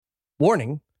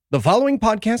Warning, the following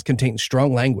podcast contains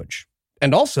strong language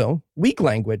and also weak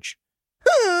language.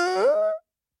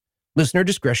 Listener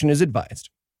discretion is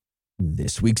advised.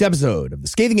 This week's episode of The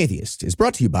Scathing Atheist is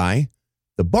brought to you by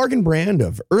the bargain brand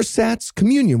of Ersatz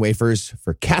communion wafers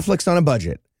for Catholics on a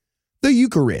budget, the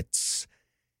Eucharitz.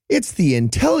 It's the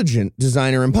intelligent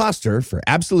designer imposter for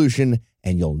absolution,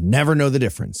 and you'll never know the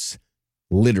difference.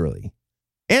 Literally.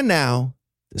 And now,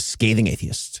 The Scathing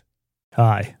Atheist.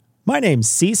 Hi, my name's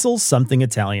Cecil Something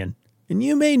Italian, and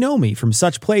you may know me from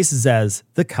such places as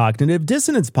the Cognitive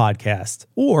Dissonance Podcast,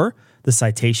 or the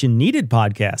Citation Needed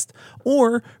Podcast,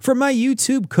 or from my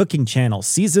YouTube cooking channel,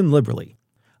 Seasoned Liberally.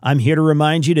 I'm here to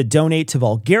remind you to donate to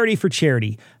Vulgarity for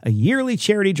Charity, a yearly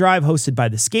charity drive hosted by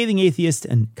the Scathing Atheist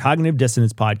and Cognitive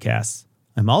Dissonance Podcasts.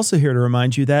 I'm also here to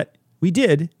remind you that we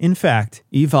did, in fact,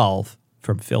 evolve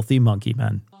from filthy monkey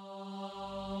men.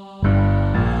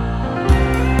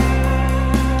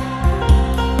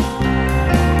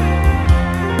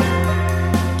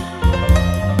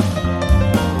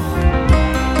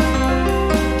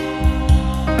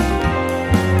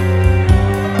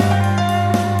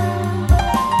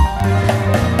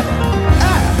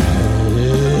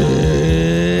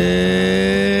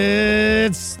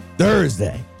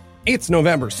 Thursday. It's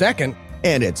November 2nd.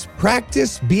 And it's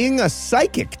Practice Being a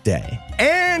Psychic Day.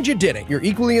 And you did it. You're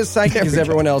equally as psychic as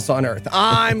everyone else on Earth.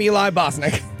 I'm Eli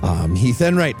Bosnick. I'm Heath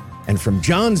Enright. And from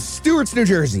John Stewart's New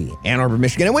Jersey, Ann Arbor,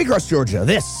 Michigan, and Waycross, Georgia,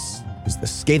 this is The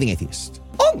Scathing Atheist.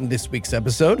 On this week's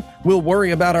episode, we'll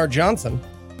worry about our Johnson.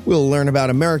 We'll learn about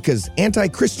America's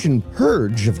anti-Christian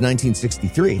purge of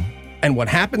 1963. And what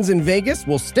happens in Vegas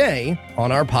will stay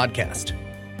on our podcast.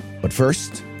 But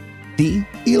first, the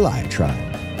Eli trial.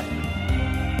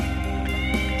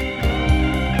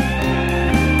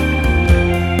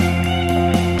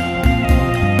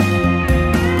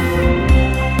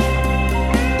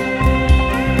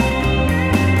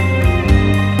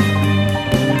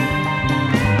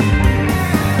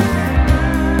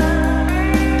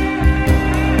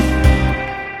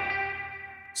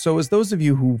 So as those of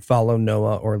you who follow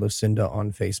Noah or Lucinda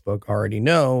on Facebook already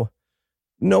know,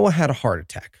 Noah had a heart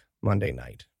attack Monday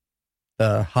night.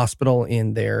 The hospital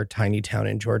in their tiny town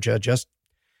in Georgia just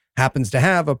happens to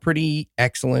have a pretty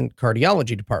excellent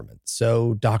cardiology department.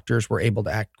 So doctors were able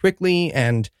to act quickly.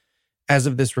 And as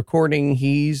of this recording,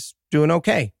 he's doing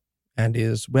okay and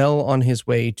is well on his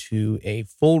way to a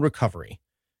full recovery,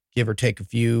 give or take a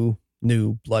few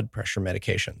new blood pressure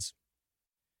medications.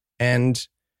 And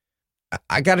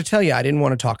I got to tell you, I didn't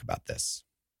want to talk about this.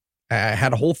 I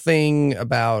had a whole thing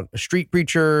about a street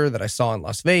preacher that I saw in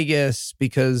Las Vegas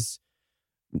because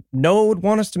Noah would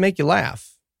want us to make you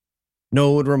laugh.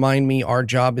 Noah would remind me our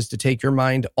job is to take your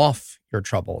mind off your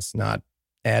troubles, not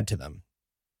add to them.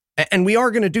 And we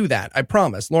are going to do that, I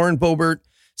promise. Lauren Boebert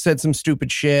said some stupid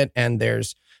shit, and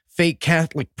there's fake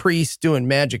Catholic priests doing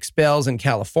magic spells in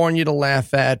California to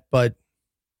laugh at, but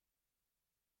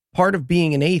part of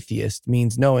being an atheist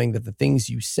means knowing that the things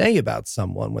you say about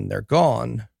someone when they're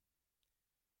gone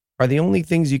are the only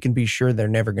things you can be sure they're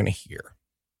never going to hear.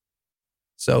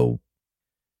 So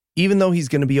even though he's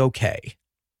going to be okay,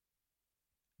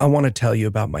 I want to tell you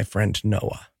about my friend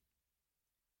Noah.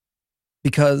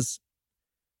 Because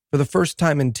for the first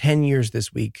time in 10 years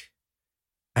this week,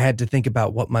 I had to think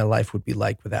about what my life would be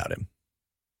like without him.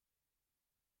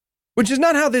 Which is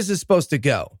not how this is supposed to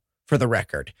go. For the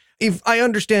record, if I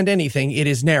understand anything, it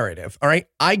is narrative, all right?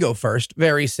 I go first,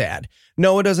 very sad.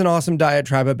 Noah does an awesome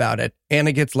diatribe about it.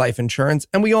 Anna gets life insurance,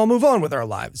 and we all move on with our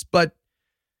lives. But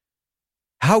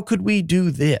how could we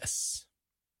do this,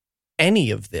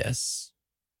 any of this,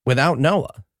 without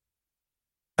Noah?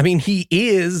 I mean, he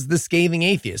is the Scathing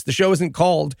Atheist. The show isn't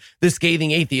called The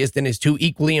Scathing Atheist and his two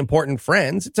equally important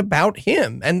friends. It's about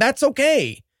him, and that's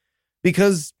okay.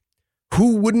 Because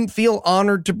who wouldn't feel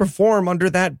honored to perform under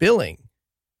that billing?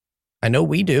 I know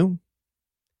we do.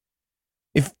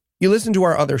 If you listen to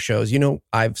our other shows, you know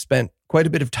I've spent quite a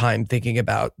bit of time thinking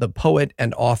about the poet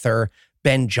and author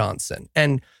Ben Jonson.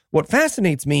 And what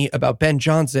fascinates me about Ben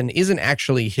Jonson isn't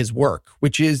actually his work,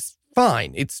 which is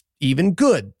fine. It's even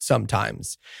good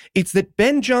sometimes. It's that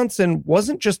Ben Jonson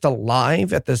wasn't just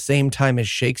alive at the same time as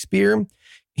Shakespeare.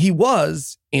 He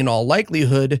was, in all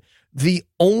likelihood, the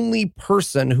only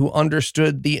person who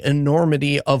understood the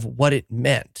enormity of what it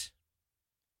meant.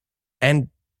 And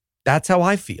that's how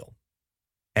I feel.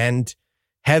 And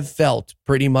have felt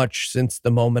pretty much since the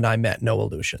moment I met Noah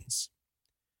Lucians.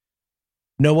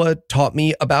 Noah taught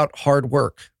me about hard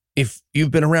work. If you've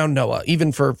been around Noah,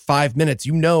 even for 5 minutes,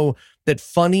 you know that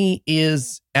funny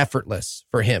is effortless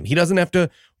for him. He doesn't have to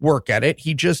work at it.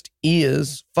 He just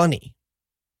is funny.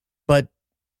 But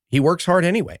he works hard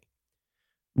anyway.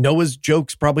 Noah's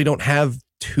jokes probably don't have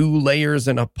 2 layers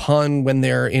and a pun when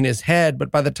they're in his head,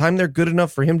 but by the time they're good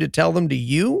enough for him to tell them to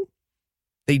you,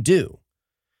 they do.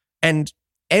 And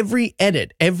every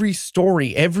edit, every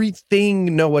story,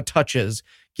 everything Noah touches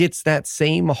gets that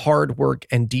same hard work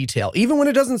and detail, even when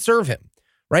it doesn't serve him,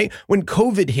 right? When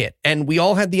COVID hit and we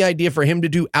all had the idea for him to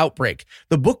do Outbreak,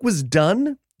 the book was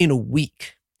done in a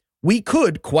week. We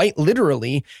could quite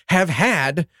literally have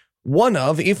had one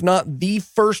of, if not the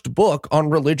first book on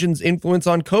religion's influence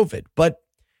on COVID, but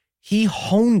he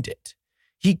honed it.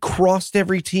 He crossed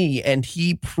every T and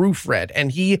he proofread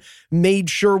and he made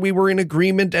sure we were in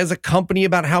agreement as a company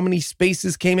about how many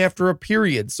spaces came after a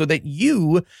period so that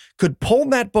you could pull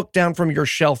that book down from your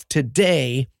shelf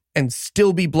today and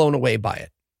still be blown away by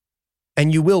it.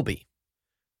 And you will be,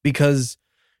 because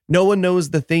Noah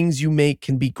knows the things you make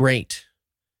can be great,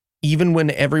 even when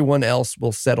everyone else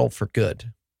will settle for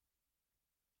good.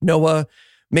 Noah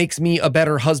makes me a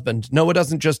better husband. Noah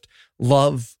doesn't just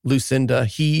love Lucinda,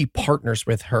 he partners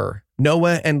with her.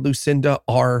 Noah and Lucinda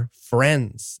are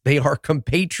friends. They are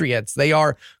compatriots. They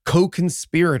are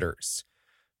co-conspirators.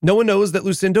 Noah knows that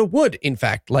Lucinda would, in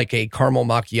fact, like a caramel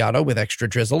macchiato with extra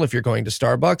drizzle if you're going to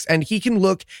Starbucks, and he can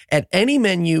look at any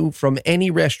menu from any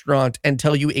restaurant and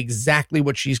tell you exactly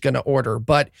what she's going to order,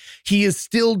 but he is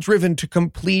still driven to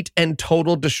complete and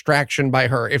total distraction by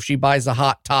her if she buys a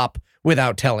hot top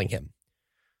without telling him.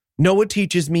 Noah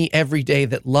teaches me every day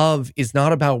that love is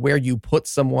not about where you put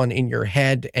someone in your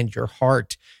head and your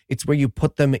heart. It's where you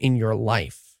put them in your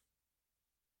life.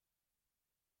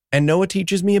 And Noah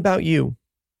teaches me about you,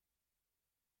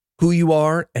 who you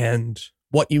are and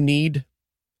what you need.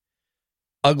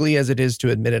 Ugly as it is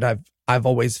to admit it, I've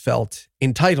always felt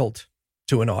entitled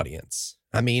to an audience.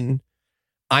 I mean,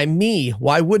 I'm me.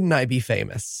 Why wouldn't I be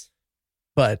famous?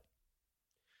 But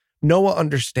Noah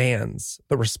understands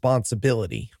the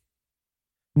responsibility.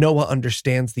 Noah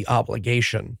understands the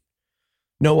obligation.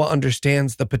 Noah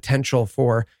understands the potential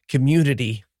for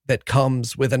community that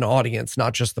comes with an audience,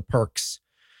 not just the perks.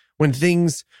 When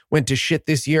things went to shit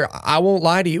this year, I won't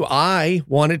lie to you, I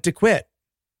wanted to quit.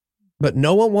 But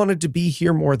Noah wanted to be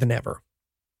here more than ever.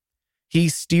 He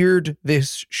steered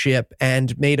this ship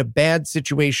and made a bad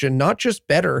situation not just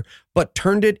better, but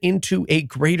turned it into a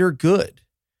greater good.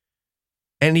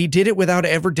 And he did it without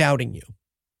ever doubting you.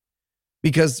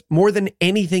 Because more than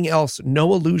anything else,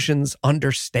 No Illusions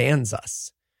understands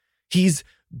us. He's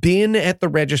been at the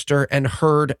register and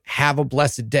heard "have a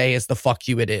blessed day" as the fuck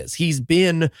you it is. He's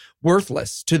been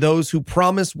worthless to those who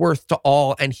promise worth to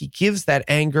all, and he gives that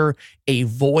anger a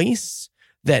voice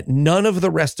that none of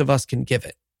the rest of us can give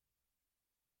it.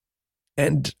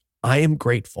 And I am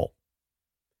grateful.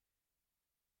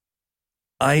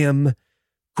 I am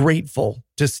grateful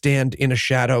to stand in a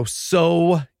shadow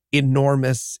so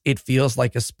enormous it feels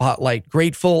like a spotlight.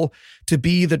 Grateful to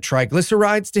be the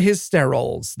triglycerides to his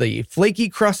sterols, the flaky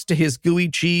crust to his gooey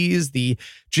cheese, the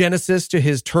Genesis to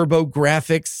his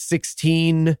TurboGrafx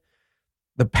 16,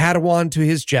 the Padawan to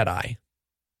his Jedi.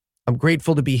 I'm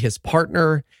grateful to be his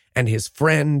partner and his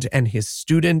friend and his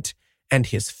student and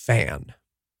his fan.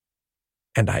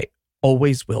 And I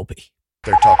always will be.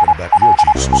 They're talking about your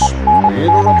Jesus. We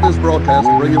interrupt this broadcast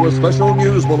to bring you a special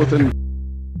news bulletin.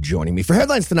 Joining me for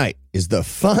headlines tonight is the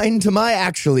fine to my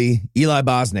actually Eli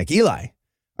Bosnick. Eli,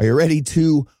 are you ready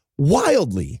to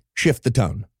wildly shift the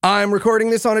tone? I'm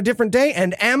recording this on a different day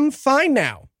and am fine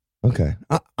now. Okay.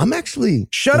 I'm actually...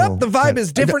 Shut up. The vibe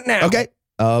is different now.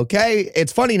 Okay.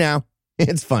 It's funny now.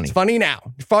 It's funny. It's funny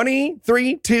now. Funny.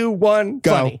 3, 2, 1.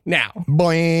 Go. Funny now.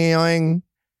 Boing.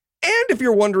 And if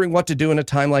you're wondering what to do in a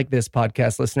time like this,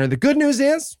 podcast listener, the good news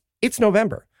is it's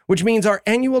November, which means our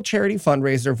annual charity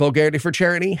fundraiser, Vulgarity for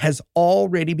Charity, has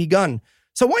already begun.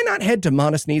 So why not head to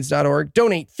modestneeds.org,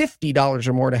 donate $50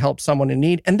 or more to help someone in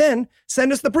need, and then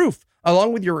send us the proof,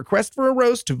 along with your request for a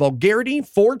roast to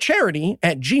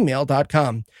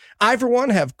vulgarityforcharity@gmail.com. I, for one,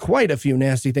 have quite a few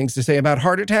nasty things to say about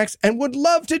heart attacks and would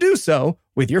love to do so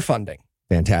with your funding.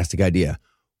 Fantastic idea.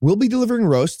 We'll be delivering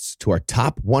roasts to our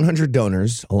top 100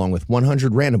 donors, along with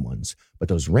 100 random ones, but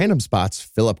those random spots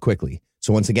fill up quickly.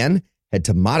 So once again, head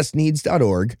to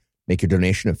modestneeds.org, make your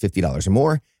donation of $50 or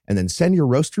more, and then send your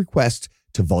roast request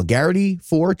to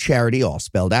vulgarityforcharity, all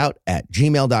spelled out,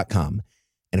 @gmail.com.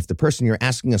 And if the person you're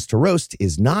asking us to roast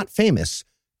is not famous,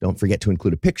 don't forget to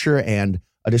include a picture and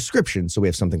a description so we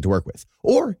have something to work with.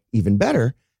 Or, even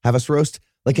better, have us roast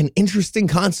like an interesting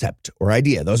concept or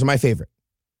idea. Those are my favorite.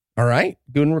 All right,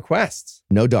 good requests.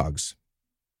 No dogs.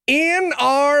 In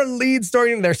our lead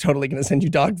story, they're totally going to send you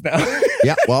dogs now.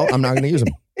 Yeah, well, I'm not going to use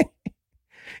them.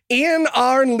 In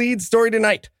our lead story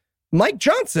tonight, Mike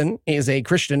Johnson is a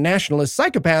Christian nationalist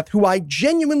psychopath who I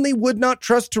genuinely would not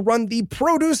trust to run the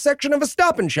produce section of a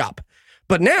Stop and Shop.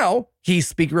 But now he's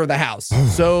Speaker of the House.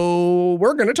 So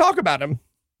we're going to talk about him.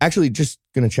 Actually, just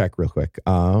going to check real quick.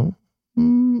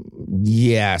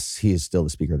 Yes, he is still the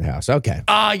Speaker of the House. Okay.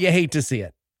 You hate to see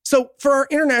it. So for our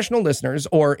international listeners,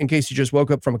 or in case you just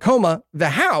woke up from a coma, the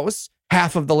House,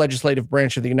 half of the legislative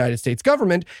branch of the United States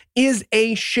government, is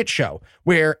a shit show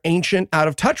where ancient,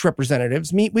 out-of-touch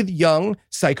representatives meet with young,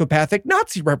 psychopathic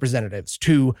Nazi representatives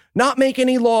to not make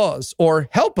any laws or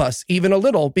help us even a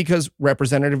little because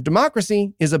representative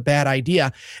democracy is a bad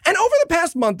idea. And over the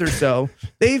past month or so,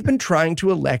 they've been trying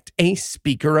to elect a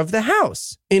Speaker of the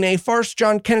House in a farce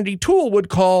John Kennedy Toole would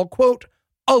call, quote,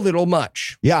 a little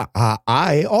much. Yeah,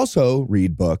 I also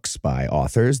read books by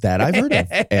authors that I've heard of,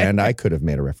 and I could have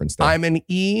made a reference there. I'm an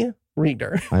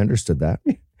e-reader. I understood that.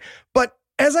 But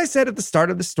as I said at the start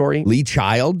of the story... Lee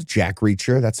Child, Jack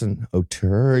Reacher, that's an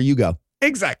auteur. You go.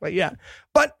 Exactly, yeah.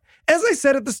 But as I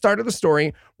said at the start of the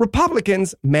story,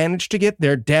 Republicans managed to get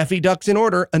their Daffy Ducks in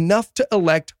order enough to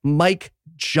elect Mike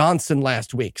Johnson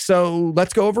last week. So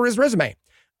let's go over his resume.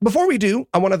 Before we do,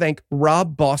 I want to thank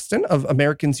Rob Boston of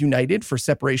Americans United for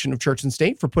Separation of Church and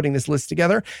State for putting this list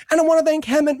together. And I want to thank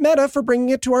Hemant Mehta for bringing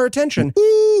it to our attention.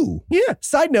 Ooh. Yeah.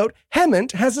 Side note,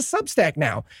 Hemant has a Substack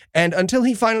now. And until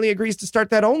he finally agrees to start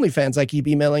that OnlyFans I keep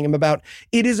emailing him about,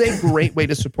 it is a great way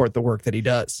to support the work that he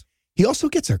does. He also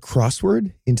gets a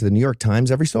crossword into the New York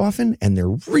Times every so often, and they're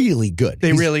really good.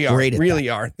 They really are. Great at really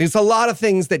that. are. There's a lot of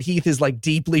things that Heath is like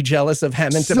deeply jealous of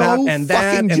Hemant So about, and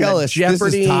that fucking and jealous. Jeopardy.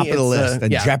 This is top of the list.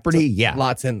 And yeah, Jeopardy, yeah.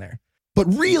 Lots in there.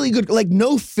 But really good, like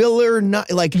no filler, not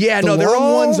like Yeah, the no, they're long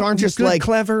all ones aren't just good, like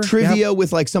clever. trivia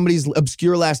with like somebody's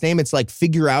obscure last name. It's like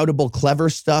figure-outable, clever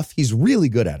stuff. He's really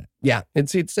good at it. Yeah,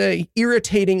 it's a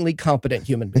irritatingly competent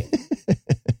human being.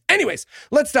 Anyways,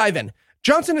 let's dive in.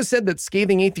 Johnson has said that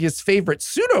Scathing Atheist's favorite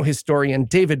pseudo-historian,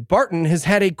 David Barton, has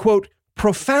had a, quote,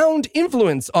 profound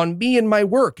influence on me and my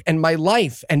work and my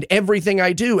life and everything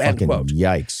I do, end Fucking quote.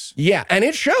 yikes. Yeah, and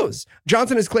it shows.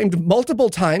 Johnson has claimed multiple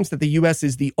times that the U.S.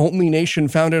 is the only nation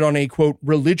founded on a, quote,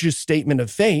 religious statement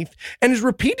of faith, and has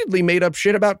repeatedly made up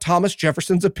shit about Thomas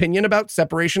Jefferson's opinion about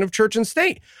separation of church and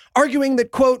state, arguing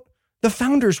that, quote, the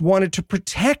founders wanted to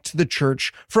protect the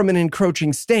church from an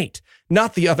encroaching state,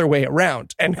 not the other way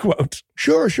around, end quote.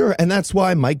 Sure. And that's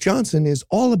why Mike Johnson is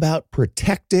all about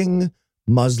protecting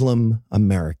Muslim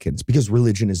Americans, because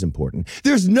religion is important.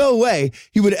 There's no way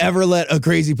he would ever let a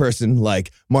crazy person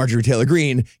like Marjorie Taylor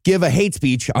Greene give a hate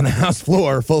speech on the House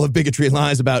floor full of bigotry and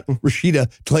lies about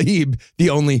Rashida Tlaib,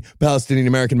 the only Palestinian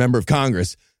American member of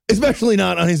Congress, especially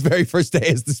not on his very first day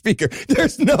as the speaker.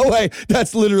 There's no way.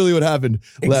 That's literally what happened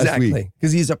last week. Exactly,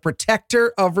 because he's a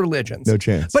protector of religions. No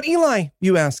chance. But Eli,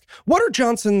 you ask, what are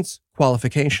Johnson's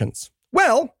qualifications?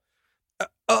 Well,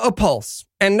 a pulse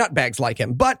and nutbags like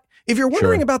him. But if you're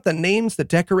wondering about the names that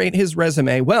decorate his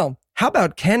resume, well, how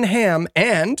about Ken Ham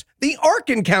and the Ark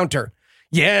Encounter?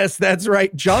 Yes, that's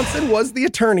right. Johnson was the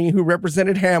attorney who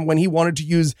represented Ham when he wanted to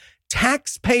use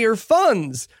taxpayer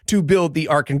funds to build the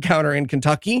Ark Encounter in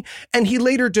Kentucky, and he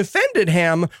later defended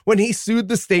Ham when he sued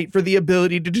the state for the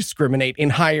ability to discriminate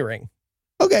in hiring.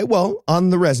 Okay, well, on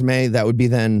the resume, that would be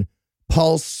then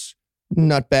Pulse,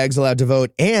 Nutbags Allowed to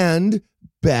Vote, and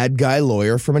Bad Guy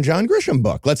Lawyer from a John Grisham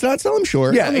book. Let's not sell him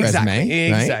short on the exactly.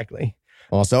 resume. Right? Exactly.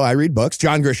 Also, I read books.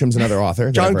 John Grisham's another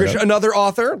author. John Grisham, another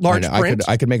author, large print.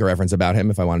 I could make a reference about him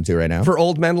if I wanted to right now. For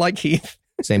old men like Heath.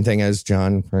 Same thing as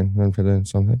John for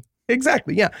something.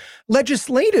 Exactly, yeah.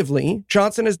 Legislatively,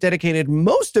 Johnson has dedicated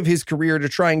most of his career to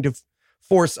trying to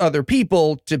force other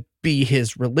people to be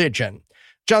his religion.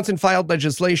 Johnson filed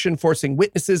legislation forcing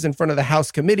witnesses in front of the House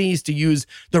committees to use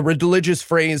the religious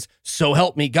phrase, "so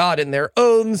help me God," in their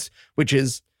oaths, which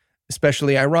is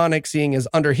especially ironic, seeing as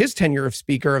under his tenure of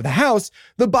Speaker of the House,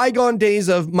 the bygone days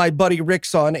of "my buddy Rick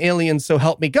saw an alien, so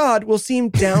help me God" will seem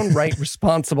downright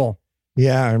responsible.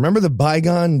 Yeah, I remember the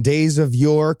bygone days of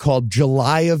yore called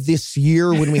July of this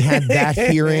year when we had that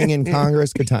hearing in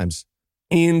Congress. Good times.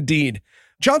 Indeed.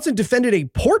 Johnson defended a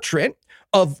portrait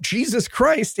of Jesus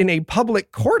Christ in a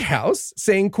public courthouse,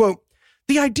 saying, quote,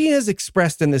 "The ideas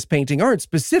expressed in this painting aren't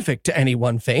specific to any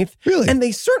one faith, Really? and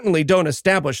they certainly don't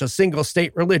establish a single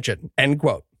state religion," end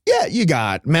quote. Yeah, you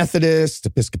got Methodist,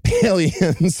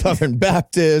 Episcopalian, Southern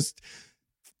Baptist,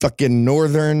 fucking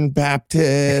Northern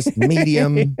Baptist,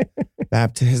 Medium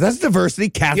Baptist. That's diversity.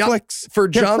 Catholics. For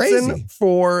They're Johnson, crazy.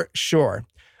 for sure.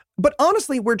 But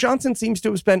honestly, where Johnson seems to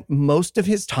have spent most of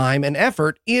his time and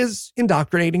effort is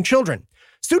indoctrinating children.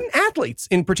 Student athletes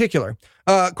in particular.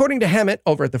 According to Hammett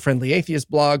over at the Friendly Atheist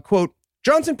blog, quote,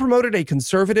 Johnson promoted a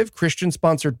conservative,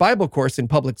 Christian-sponsored Bible course in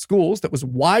public schools that was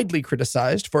widely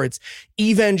criticized for its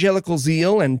evangelical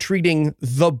zeal and treating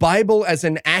the Bible as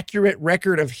an accurate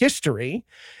record of history.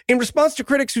 In response to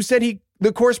critics who said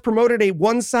the course promoted a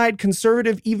one-side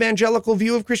conservative evangelical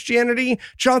view of Christianity,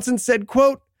 Johnson said,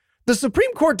 quote, "The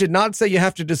Supreme Court did not say you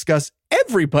have to discuss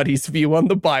everybody's view on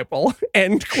the Bible,"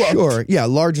 end quote. Sure, yeah,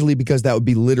 largely because that would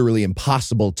be literally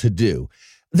impossible to do.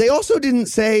 They also didn't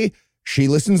say, she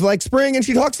listens like spring and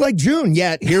she talks like June,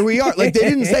 yet here we are. Like, they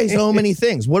didn't say so many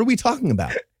things. What are we talking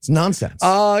about? It's nonsense.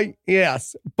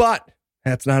 Yes, but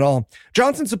that's not all.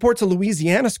 Johnson supports a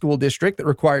Louisiana school district that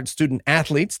required student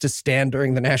athletes to stand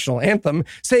during the national anthem,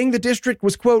 saying the district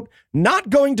was, quote, "not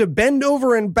going to bend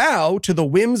over and bow to the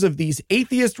whims of these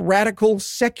atheist, radical,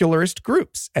 secularist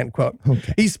groups," end quote.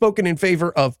 Okay. He's spoken in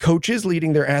favor of coaches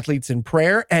leading their athletes in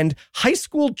prayer and high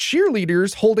school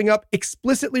cheerleaders holding up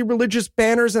explicitly religious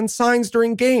banners and signs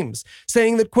during games,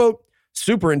 saying that, quote,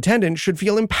 "superintendent should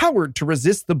feel empowered to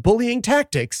resist the bullying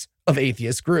tactics of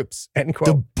atheist groups," end quote.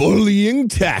 The bullying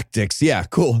tactics. Yeah,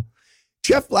 cool.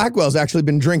 Jeff Blackwell's actually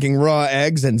been drinking raw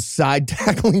eggs and side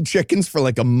tackling chickens for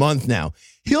like a month now.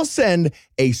 He'll send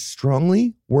a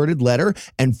strongly worded letter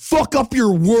and fuck up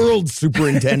your world,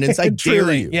 superintendents. I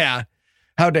dare you. Yeah.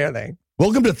 How dare they?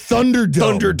 Welcome to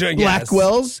Thunderdome. Thunderdome, yes.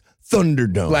 Blackwell's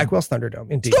Thunderdome. Blackwell's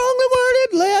Thunderdome, indeed. Strongly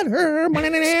worded letter.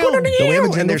 Don't we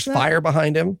have and there's fire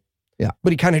behind him. Yeah.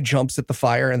 But he kind of jumps at the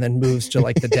fire and then moves to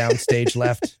like the downstage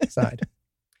left side.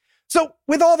 So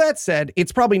with all that said,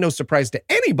 it's probably no surprise to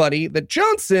anybody that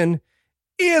Johnson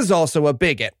is also a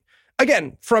bigot.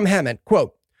 Again, from Hammett,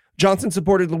 quote, "Johnson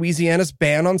supported Louisiana's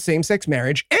ban on same-sex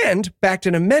marriage and backed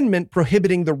an amendment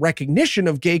prohibiting the recognition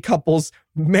of gay couples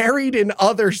married in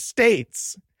other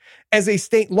states. As a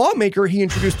state lawmaker, he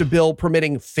introduced a bill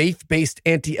permitting faith-based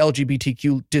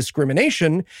anti-LGBTQ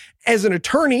discrimination. As an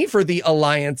attorney for the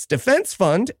Alliance Defense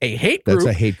Fund, a hate group.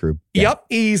 That's a hate group. Yeah. Yep.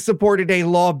 He supported a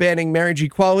law banning marriage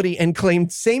equality and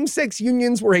claimed same-sex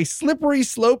unions were a slippery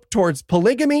slope towards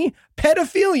polygamy,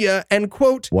 pedophilia, and,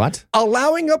 quote, What?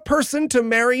 allowing a person to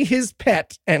marry his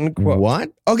pet, end quote.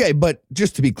 What? Okay, but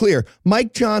just to be clear,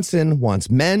 Mike Johnson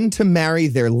wants men to marry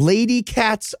their lady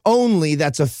cats only.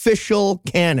 That's official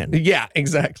canon. Yeah,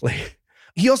 exactly.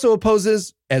 He also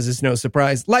opposes, as is no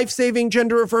surprise, life-saving,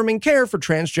 gender-affirming care for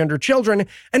transgender children,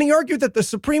 and he argued that the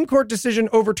Supreme Court decision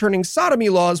overturning sodomy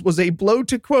laws was a blow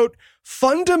to, quote,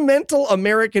 fundamental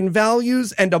American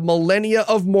values and a millennia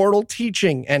of moral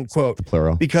teaching, end quote. The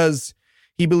plural. Because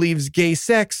he believes gay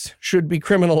sex should be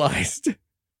criminalized.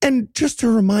 And just a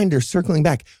reminder, circling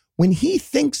back, when he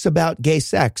thinks about gay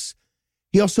sex,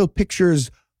 he also pictures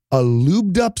a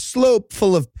lubed up slope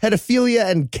full of pedophilia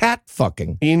and cat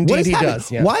fucking. Indeed he does,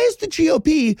 yeah. Why is the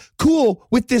GOP cool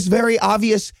with this very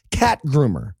obvious cat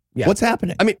groomer? Yeah. What's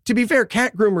happening? I mean, to be fair,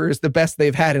 cat groomer is the best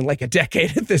they've had in like a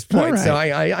decade at this point, All so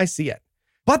right. I see it.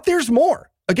 But there's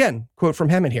more. Again, quote from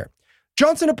Hammond here.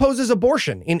 Johnson opposes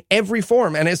abortion in every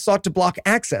form and has sought to block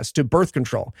access to birth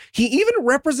control. He even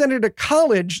represented a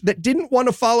college that didn't want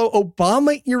to follow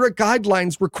Obama-era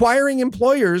guidelines requiring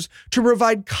employers to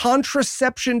provide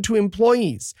contraception to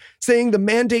employees, saying the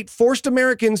mandate forced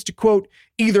Americans to, quote,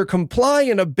 either comply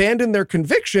and abandon their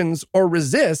convictions or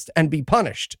resist and be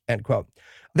punished, end quote.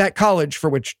 That college, for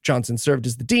which Johnson served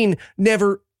as the dean,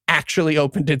 never actually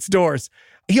opened its doors.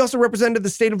 He also represented the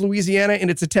state of Louisiana in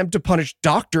its attempt to punish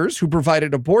doctors who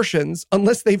provided abortions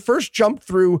unless they first jumped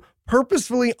through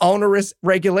purposefully onerous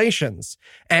regulations.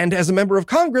 And as a member of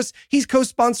Congress, he's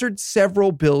co-sponsored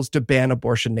several bills to ban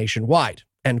abortion nationwide,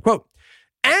 end quote.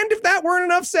 And if that weren't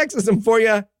enough sexism for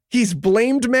you, he's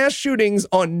blamed mass shootings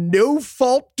on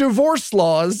no-fault divorce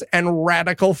laws and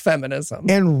radical feminism.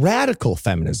 And radical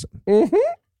feminism. Mm-hmm.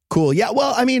 Cool. Yeah,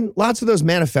 well, I mean, lots of those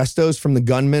manifestos from the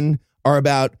gunmen are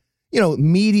about,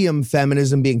 medium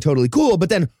feminism being totally cool, but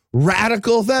then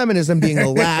radical feminism being the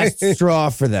last straw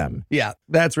for them. Yeah,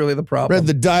 that's really the problem. Read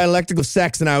The Dialectic of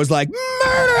Sex and I was like,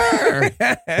 murder!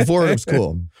 Before it was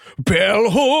cool. Bell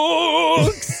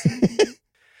hooks!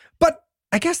 But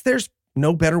I guess there's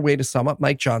no better way to sum up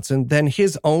Mike Johnson than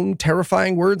his own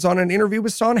terrifying words on an interview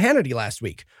with Sean Hannity last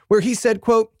week, where he said,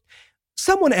 quote,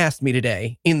 someone asked me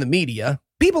today in the media,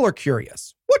 people are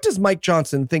curious. What does Mike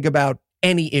Johnson think about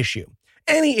any issue?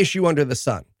 Any issue under the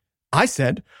sun. I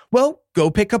said, well,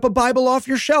 go pick up a Bible off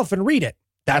your shelf and read it.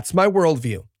 That's my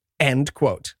worldview. End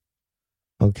quote.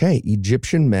 Okay,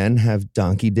 Egyptian men have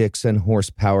donkey dicks and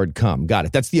horse-powered cum. Got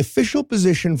it. That's the official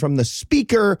position from the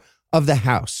Speaker of the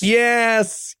House.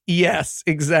 Yes,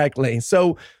 exactly.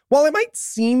 So while it might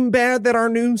seem bad that our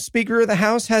new Speaker of the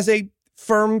House has a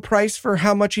firm price for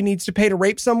how much he needs to pay to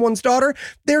rape someone's daughter,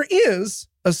 there is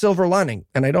a silver lining,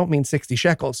 and I don't mean 60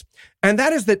 shekels. And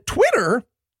that is that Twitter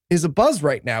is abuzz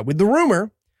right now with the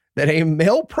rumor that a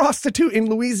male prostitute in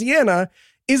Louisiana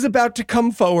is about to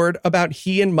come forward about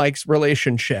he and Mike's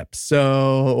relationship.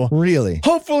 So Really?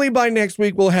 hopefully by next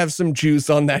week, we'll have some juice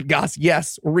on that gossip.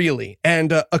 Yes, really.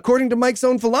 And according to Mike's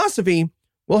own philosophy,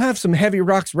 we'll have some heavy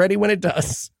rocks ready when it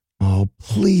does. Oh,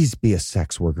 please be a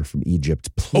sex worker from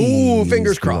Egypt. Please. Oh,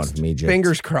 fingers be one crossed. from Egypt.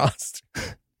 Fingers crossed.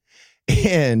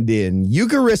 And in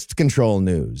Eucharist control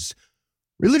news,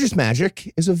 religious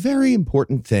magic is a very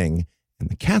important thing, and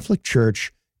the Catholic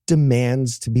Church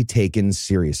demands to be taken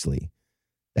seriously.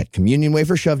 That communion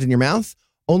wafer shoved in your mouth,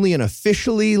 only an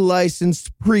officially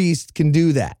licensed priest can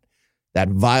do that. That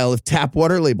vial of tap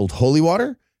water labeled holy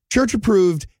water, church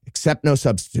approved, accept no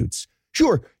substitutes.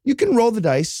 Sure, you can roll the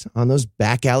dice on those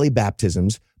back alley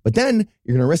baptisms, but then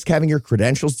you're going to risk having your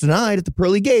credentials denied at the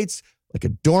pearly gates like a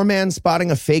doorman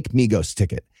spotting a fake Migos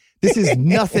ticket. This is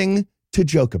nothing to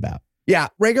joke about. Yeah,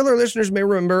 regular listeners may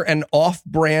remember an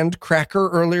off-brand cracker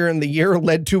earlier in the year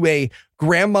led to a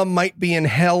grandma might be in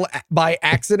hell by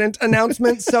accident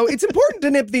announcement. So it's important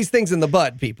to nip these things in the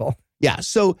bud, people. Yeah,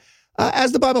 so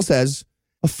as the Bible says,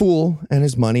 a fool and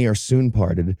his money are soon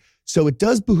parted. So it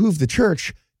does behoove the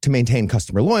church to maintain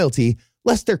customer loyalty,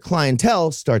 lest their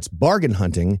clientele starts bargain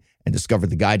hunting and discover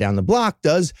the guy down the block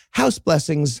does house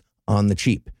blessings on the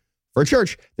cheap. For a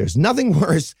church, there's nothing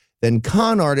worse than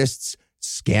con artists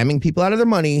scamming people out of their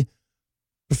money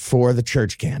before the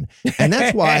church can. And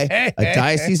that's why a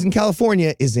diocese in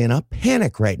California is in a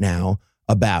panic right now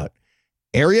about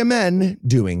area men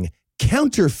doing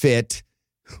counterfeit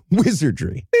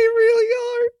wizardry. They really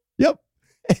are. Yep.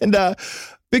 And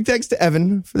big thanks to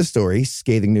Evan for the story,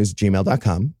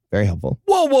 scathingnews@gmail.com. Very helpful.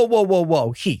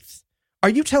 Whoa, Heath. Are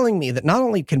you telling me that not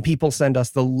only can people send us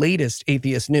the latest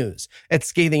atheist news at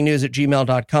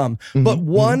scathingnews@gmail.com, but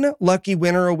one lucky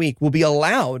winner a week will be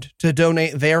allowed to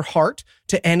donate their heart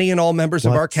to any and all members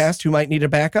of our cast who might need a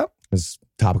backup? It's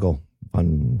topical.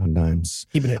 Fun times.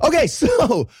 Keeping it. Okay,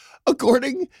 so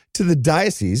according to the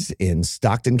diocese in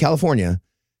Stockton, California,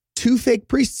 2 fake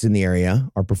priests in the area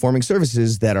are performing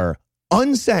services that are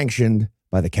unsanctioned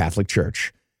by the Catholic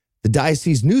Church. The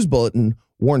diocese news bulletin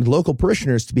warned local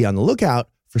parishioners to be on the lookout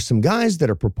for some guys that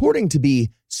are purporting to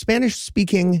be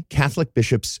Spanish-speaking Catholic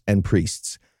bishops and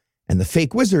priests. And the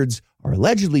fake wizards are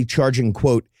allegedly charging,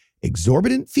 quote,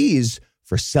 exorbitant fees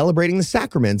for celebrating the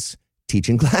sacraments,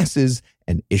 teaching classes,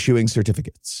 and issuing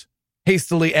certificates.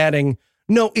 Hastily adding,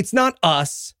 no, it's not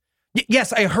us.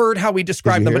 Yes, I heard how we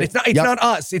described them, but it's not. It's not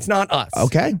us. It's not us.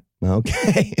 Okay.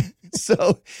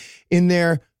 So in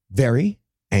their very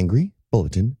angry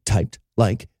bulletin typed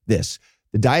like this,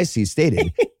 the diocese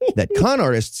stated that con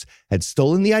artists had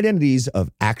stolen the identities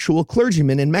of actual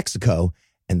clergymen in Mexico,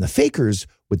 and the fakers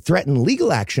would threaten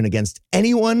legal action against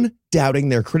anyone doubting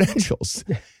their credentials.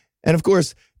 And of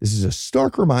course, this is a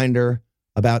stark reminder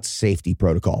about safety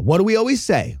protocol. What do we always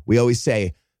say? We always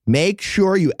say, make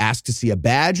sure you ask to see a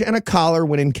badge and a collar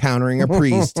when encountering a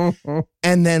priest,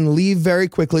 and then leave very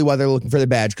quickly while they're looking for the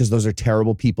badge, because those are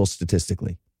terrible people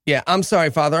statistically. Yeah, I'm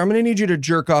sorry, Father. I'm going to need you to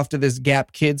jerk off to this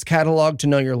Gap Kids catalog to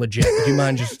know you're legit. Do you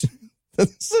mind just...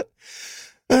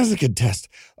 That's a good test.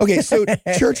 Okay, so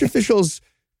church officials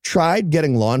tried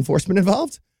getting law enforcement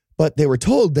involved, but they were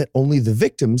told that only the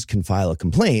victims can file a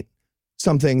complaint,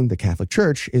 something the Catholic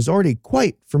Church is already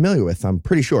quite familiar with, I'm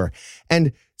pretty sure.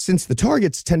 And since the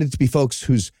targets tended to be folks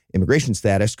whose immigration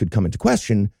status could come into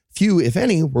question, few, if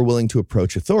any, were willing to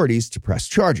approach authorities to press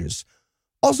charges.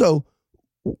 Also,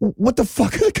 what the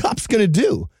fuck are the cops going to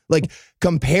do? Like,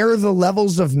 compare the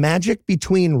levels of magic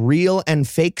between real and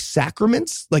fake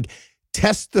sacraments? Like,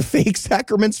 test the fake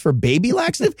sacraments for baby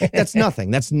laxative? That's nothing.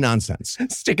 That's nonsense.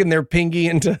 Sticking their pinky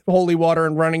into holy water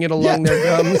and running it along their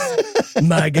gums.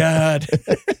 My God.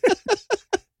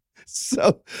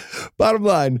 So, bottom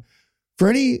line, for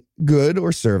any good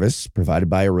or service provided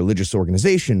by a religious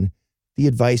organization, the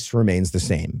advice remains the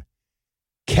same.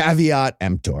 Caveat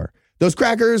emptor. Those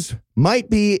crackers might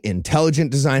be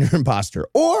intelligent designer imposter.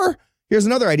 Or, here's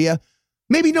another idea,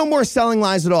 maybe no more selling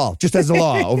lies at all, just as a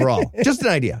law overall. Just an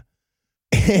idea.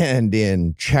 And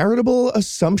in charitable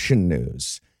assumption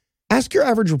news, ask your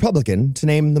average Republican to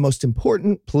name the most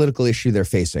important political issue they're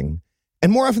facing.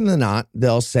 And more often than not,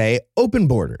 they'll say open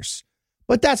borders.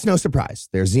 But that's no surprise.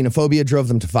 Their xenophobia drove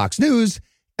them to Fox News,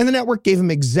 and the network gave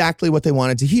them exactly what they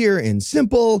wanted to hear in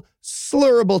simple,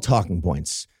 slurrable talking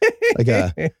points. Like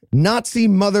a Nazi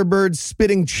motherbird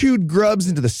spitting chewed grubs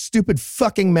into the stupid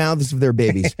fucking mouths of their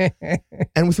babies.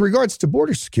 And with regards to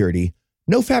border security,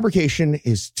 no fabrication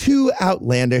is too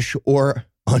outlandish or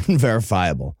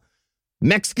unverifiable.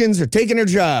 Mexicans are taking their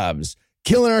jobs.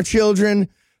 killing our children,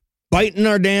 biting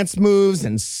our dance moves,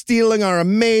 and stealing our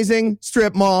amazing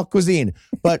strip mall cuisine.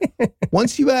 But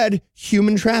once you add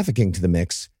human trafficking to the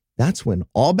mix, that's when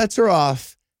all bets are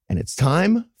off, and it's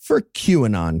time for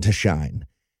QAnon to shine.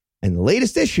 And the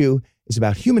latest issue is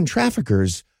about human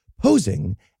traffickers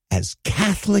posing as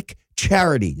Catholic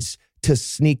charities to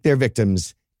sneak their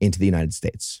victims into the United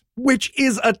States. Which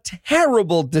is a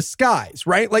terrible disguise,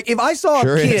 right? Like if I saw a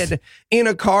kid in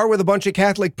a car with a bunch of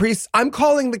Catholic priests, I'm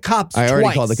calling the cops twice. I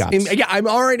already called the cops. Yeah, I'm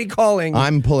already calling.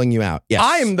 I'm pulling you out. Yes.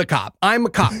 I'm the cop. I'm a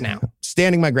cop now.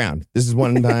 Standing my ground. This is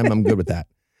one time. I'm good with that.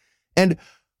 And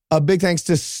a big thanks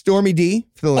to Stormy D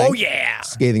for the link. Oh, yeah.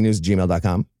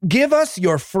 scathingnews@gmail.com. Give us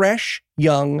your fresh,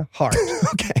 young heart.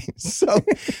 Okay, so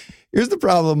here's the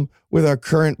problem with our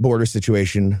current border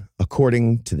situation,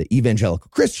 according to the evangelical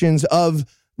Christians of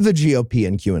the GOP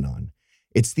and QAnon.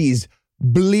 It's these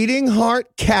bleeding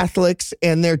heart Catholics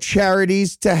and their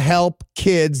charities to help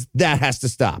kids. That has to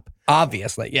stop.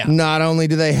 Obviously, yeah. Not only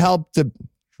do they help the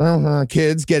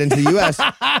kids get into the U.S.,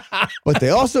 but they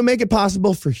also make it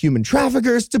possible for human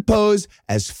traffickers to pose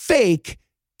as fake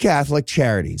Catholic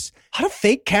charities. A lot of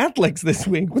fake Catholics this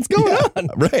week. What's going on?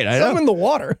 Right, I know. Some in the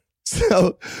water.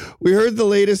 So we heard the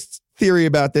latest theory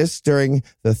about this during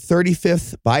the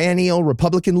 35th Biennial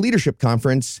Republican Leadership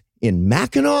Conference in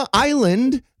Mackinac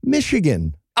Island,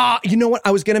 Michigan. You know what?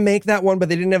 I was going to make that one, but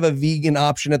they didn't have a vegan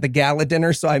option at the gala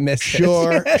dinner, so I missed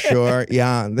it. Sure,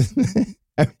 yeah.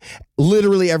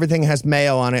 Literally everything has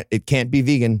mayo on it. It can't be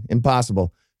vegan.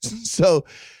 Impossible. So,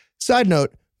 side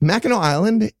note, Mackinac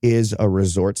Island is a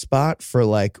resort spot for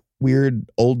like weird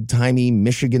old-timey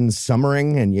Michigan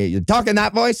summering, and you're talking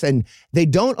that voice, and they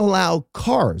don't allow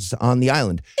cars on the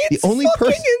island. It's the only fucking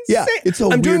person, insane. Yeah, it's a I'm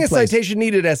weird doing a place. citation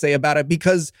needed essay about it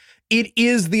because it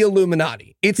is the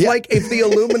Illuminati. It's like if the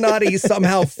Illuminati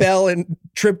somehow fell and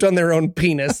tripped on their own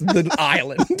penis, the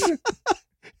island.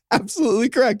 Absolutely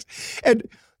correct. And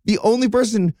the only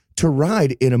person to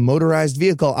ride in a motorized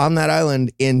vehicle on that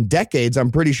island in decades,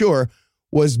 I'm pretty sure,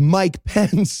 was Mike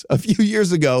Pence a few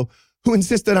years ago, who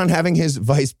insisted on having his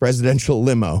vice presidential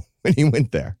limo when he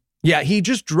went there. Yeah, he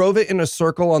just drove it in a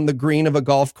circle on the green of a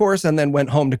golf course and then went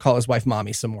home to call his wife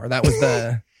mommy some more. That was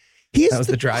the He that was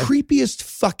is the drive. creepiest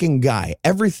fucking guy.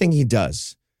 Everything he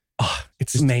does. Oh,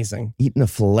 it's amazing. Eating a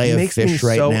fillet of Makes me fish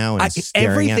right so- now and staring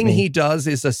everything at me. he does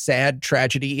is a sad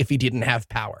tragedy if he didn't have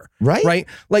power. Right?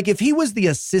 Like if he was the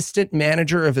assistant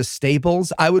manager of a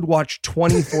Staples, I would watch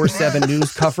 24/7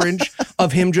 news coverage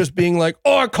of him just being like,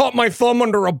 "Oh, I caught my thumb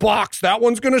under a box. That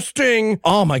one's going to sting."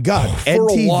 Oh my God. Ed For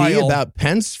a TV while. about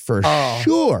Pence for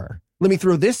sure. Let me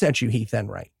throw this at you, Heath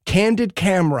Enright. Candid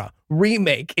Camera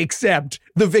remake, except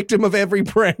the victim of every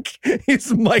prank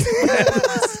is Mike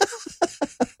Pence.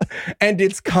 And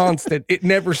it's constant. It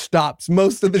never stops.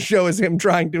 Most of the show is him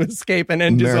trying to escape and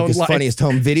end America's his own life. Funniest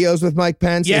Home Videos with Mike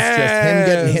Pence. It's just him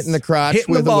getting hit in the crotch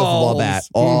Hitting with the a wiffle ball balls. bat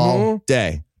all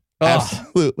day. Oh.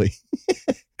 Absolutely. Bunch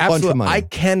of Absolutely. money. I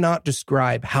cannot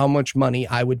describe how much money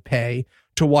I would pay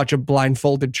to watch a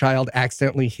blindfolded child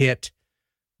accidentally hit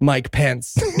Mike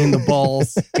Pence in the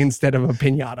balls instead of a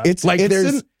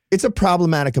piñata. It's a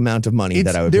problematic amount of money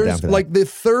that I would put down for that. Like the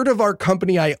third of our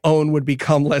company I own would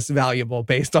become less valuable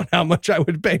based on how much I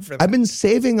would pay for that. I've been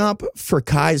saving up for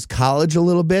Kai's college a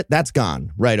little bit. That's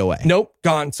gone right away. Nope,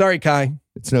 gone. Sorry, Kai.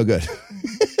 It's no good.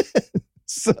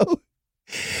 So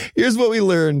here's what we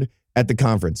learned at the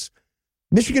conference.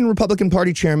 Michigan Republican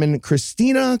Party Chairman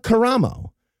Christina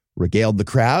Caramo regaled the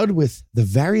crowd with the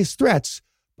various threats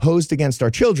posed against our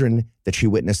children that she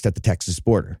witnessed at the Texas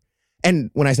border.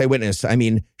 And when I say witness, I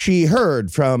mean she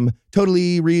heard from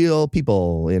totally real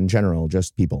people in general,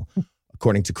 just people.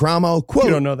 According to Caramo, quote,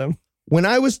 You don't know them. when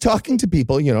I was talking to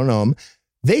people, you don't know them,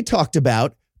 they talked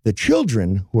about the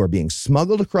children who are being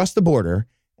smuggled across the border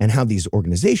and how these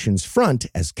organizations front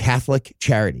as Catholic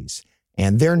charities.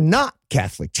 And they're not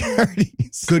Catholic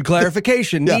charities. Good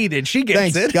clarification needed. She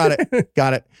gets Thanks. it.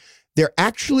 Got it. They're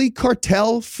actually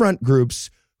cartel front groups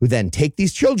who then take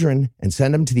these children and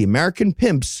send them to the American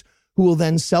pimps who will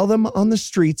then sell them on the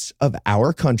streets of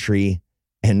our country.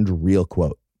 End real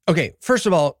quote. Okay, first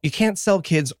of all, you can't sell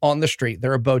kids on the street.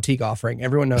 They're a boutique offering.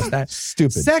 Everyone knows that.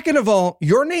 Stupid. Second of all,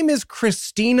 your name is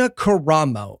Christina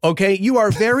Caramo, okay? You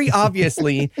are very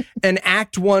obviously an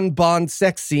Act 1 Bond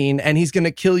sex scene, and he's going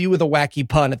to kill you with a wacky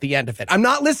pun at the end of it. I'm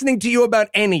not listening to you about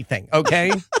anything,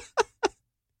 okay?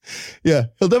 Yeah,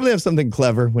 he'll definitely have something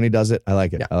clever when he does it. I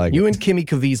like it. Yeah. I like you it. and Kimmy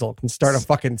Caviezel can start a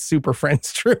fucking Super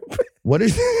Friends troupe. What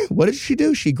does she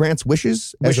do? She grants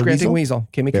wishes as Wish a granting weasel? weasel.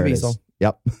 Kimmy There it Caviezel. is.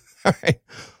 Yep. All right.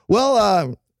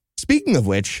 Well, speaking of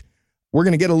which, we're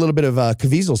going to get a little bit of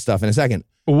Caviezel stuff in a second.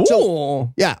 Ooh.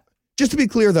 So, yeah, Just to be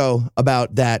clear, though,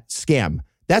 about that scam,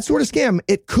 that sort of scam,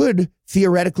 it could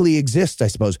theoretically exist, I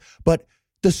suppose. But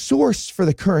the source for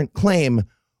the current claim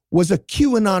was a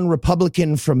QAnon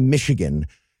Republican from Michigan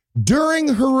during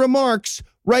her remarks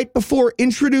right before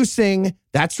introducing,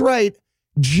 that's right,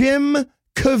 Jim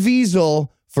Caviezel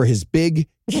for his big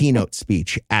keynote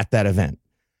speech at that event.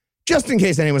 Just in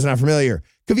case anyone's not familiar,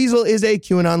 Caviezel is a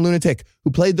QAnon lunatic who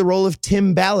played the role of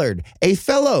Tim Ballard, a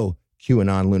fellow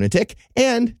QAnon lunatic,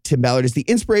 and Tim Ballard is the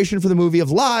inspiration for the movie of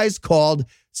lies called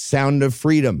Sound of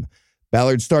Freedom.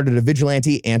 Ballard started a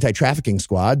vigilante anti-trafficking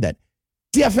squad that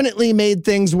definitely made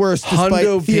things worse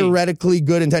despite theoretically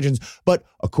good intentions. But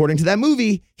according to that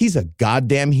movie, he's a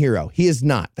goddamn hero. He is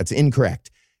not. That's incorrect.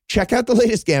 Check out the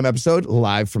latest Scam episode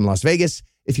live from Las Vegas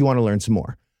if you want to learn some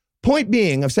more. Point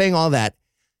being of saying all that,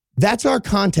 that's our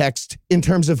context in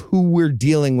terms of who we're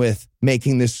dealing with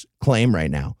making this claim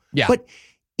right now. Yeah. But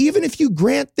even if you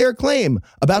grant their claim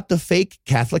about the fake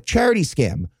Catholic charity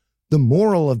scam, the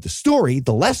moral of the story,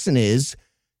 the lesson is,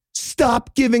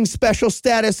 stop giving special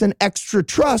status and extra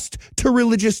trust to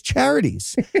religious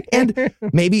charities. And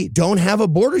maybe don't have a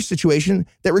border situation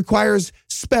that requires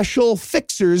special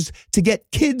fixers to get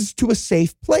kids to a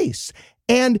safe place.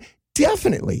 And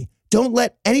definitely don't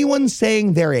let anyone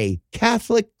saying they're a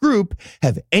Catholic group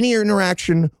have any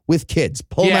interaction with kids.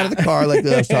 Pull them out of the car like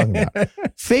I was talking about.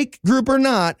 Fake group or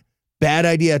not, bad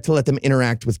idea to let them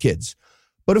interact with kids.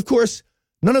 But of course,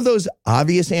 none of those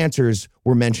obvious answers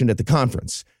were mentioned at the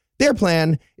conference. Their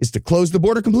plan is to close the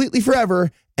border completely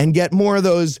forever and get more of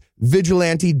those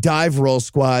vigilante dive roll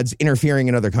squads interfering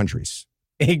in other countries.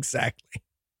 Exactly.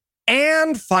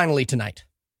 And finally tonight,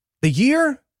 the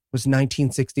year was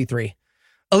 1963.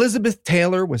 Elizabeth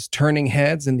Taylor was turning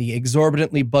heads in the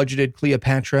exorbitantly budgeted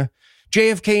Cleopatra.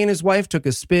 JFK and his wife took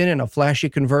a spin in a flashy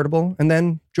convertible, and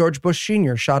then George Bush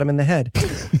Sr. shot him in the head.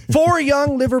 4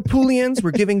 young Liverpoolians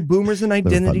were giving boomers an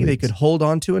identity they could hold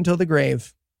on to until the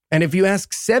grave. And if you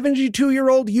ask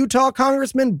 72-year-old Utah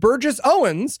Congressman Burgess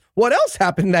Owens what else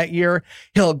happened that year,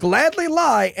 he'll gladly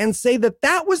lie and say that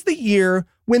that was the year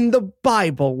when the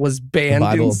Bible was banned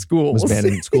in schools. Was banned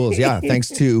in schools, yeah, thanks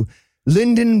to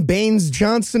Lyndon Baines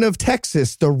Johnson of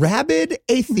Texas, the rabid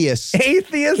atheist.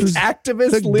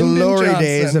 Activist the Lyndon glory Johnson.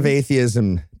 days of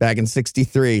atheism back in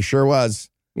 63, sure was.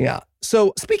 Yeah.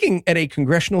 So speaking at a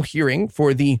congressional hearing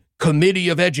for the Committee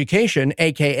of Education,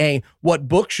 aka what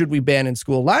book should we ban in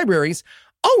school libraries,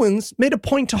 Owens made a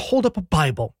point to hold up a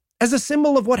Bible as a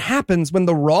symbol of what happens when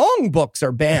the wrong books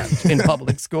are banned in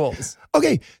public schools.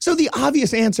 Okay, so the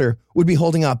obvious answer would be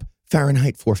holding up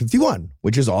Fahrenheit 451,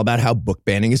 which is all about how book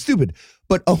banning is stupid.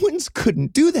 But Owens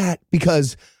couldn't do that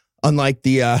because, unlike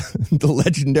the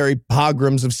legendary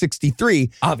pogroms of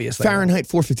 63, obviously Fahrenheit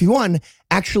 451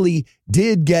 actually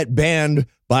did get banned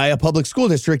by a public school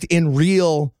district in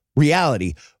real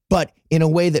reality, but in a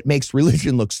way that makes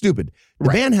religion look stupid. The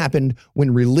ban happened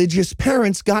when religious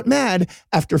parents got mad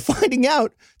after finding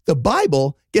out the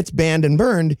Bible gets banned and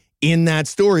burned in that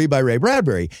story by Ray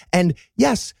Bradbury. And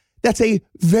yes, that's a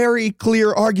very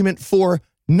clear argument for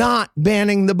not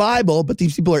banning the Bible, but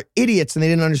these people are idiots and they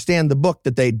didn't understand the book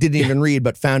that they didn't even read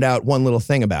but found out one little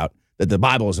thing about, that the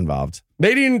Bible was involved.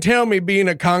 They didn't tell me being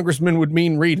a congressman would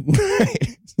mean reading.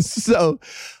 So,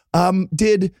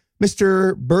 did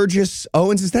Mr. Burgess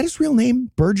Owens, is that his real name?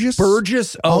 Burgess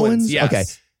Owens, yes. Okay.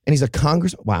 And he's a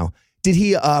wow. Did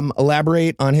he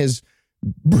elaborate on his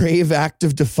brave act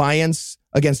of defiance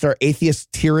against our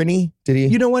atheist tyranny? Did he?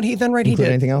 You know what? He did.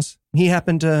 Anything else? He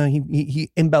happened to, he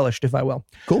embellished, if I will.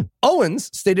 Cool.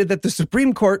 Owens stated that the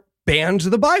Supreme Court banned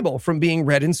the Bible from being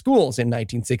read in schools in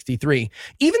 1963,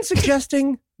 even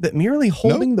suggesting that merely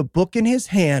holding the book in his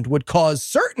hand would cause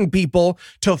certain people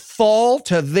to fall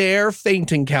to their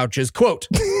fainting couches. Quote,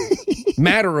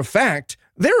 matter of fact,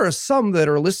 there are some that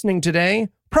are listening today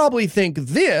probably think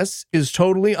this is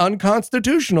totally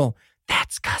unconstitutional.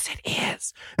 That's because it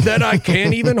is. That I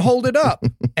can't even hold it up.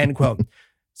 End quote.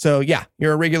 So yeah,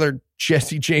 you're a regular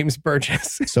Jesse James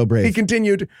Burgess. So brave. He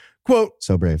continued, quote,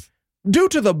 so brave. Due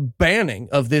to the banning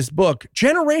of this book,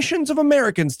 generations of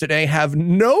Americans today have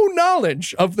no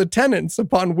knowledge of the tenets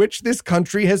upon which this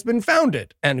country has been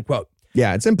founded, end quote.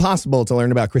 Yeah, it's impossible to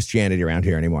learn about Christianity around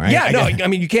here anymore. I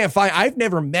mean, you can't find, I've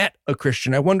never met a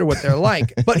Christian. I wonder what they're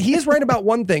like. But he is right about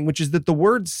one thing, which is that the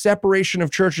words separation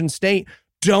of church and state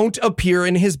don't appear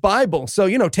in his Bible. So,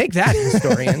 take that,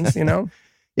 historians,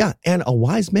 Yeah, and a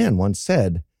wise man once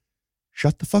said,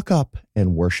 shut the fuck up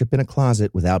and worship in a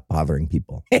closet without bothering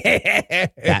people.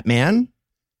 That man,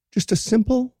 just a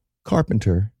simple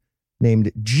carpenter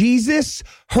named Jesus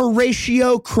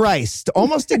Horatio Christ.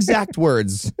 Almost exact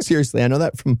words. Seriously, I know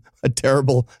that from a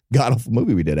terrible, god-awful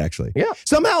movie we did, actually. Yeah.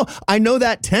 Somehow, I know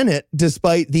that tenet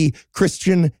despite the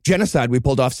Christian genocide we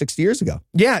pulled off 60 years ago.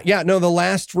 Yeah. No, the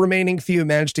last remaining few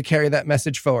managed to carry that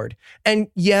message forward. And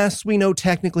yes, we know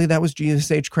technically that was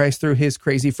Jesus H. Christ through his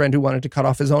crazy friend who wanted to cut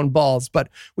off his own balls. But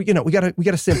we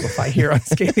gotta simplify here on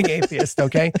Scathing Atheist,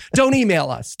 okay? Don't email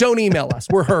us.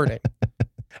 We're hurting.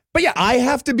 But yeah, I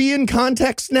have to be in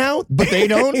context now, but they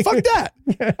don't. Fuck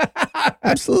that.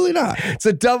 Absolutely not. It's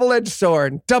a double-edged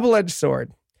sword.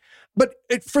 But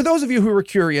for those of you who were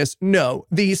curious, no,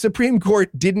 the Supreme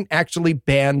Court didn't actually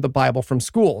ban the Bible from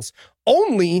schools.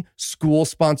 Only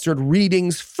school-sponsored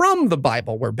readings from the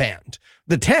Bible were banned.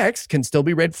 The text can still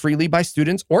be read freely by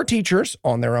students or teachers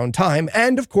on their own time,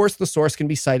 and of course, the source can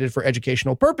be cited for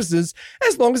educational purposes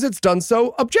as long as it's done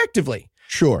so objectively.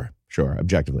 Sure,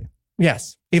 objectively.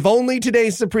 Yes. If only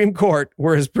today's Supreme Court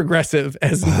were as progressive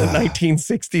as the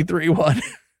 1963 one.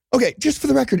 Okay, just for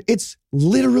the record, it's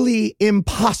literally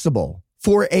impossible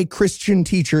for a Christian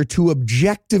teacher to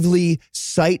objectively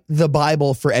cite the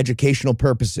Bible for educational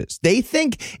purposes. They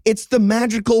think it's the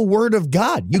magical word of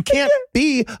God. You can't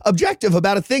be objective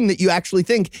about a thing that you actually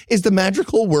think is the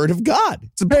magical word of God.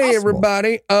 It's impossible. Hey,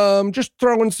 everybody. Just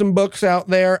throwing some books out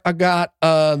there. I got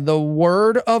The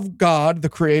Word of God, the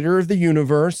creator of the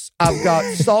universe. I've got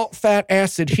Salt, Fat,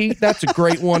 Acid, Heat. That's a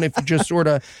great one if you just sort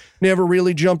of never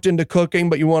really jumped into cooking,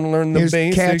 but you want to learn the Here's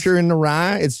basics. Catcher in the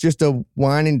Rye. It's just a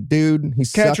whining dude. He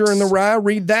sucks. Catcher in the Rye.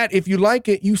 Read that. If you like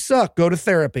it, you suck. Go to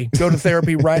therapy. Go to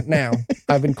therapy right now.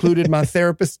 I've included my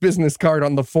therapist's business card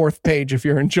on the 4th page if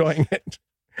you're enjoying it.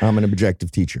 I'm an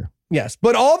objective teacher. Yes,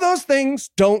 but all those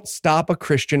things don't stop a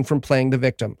Christian from playing the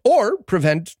victim or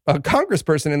prevent a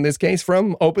congressperson in this case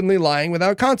from openly lying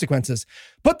without consequences.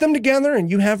 Put them together and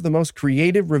you have the most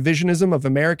creative revisionism of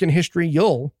American history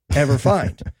you'll ever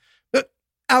find.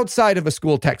 Outside of a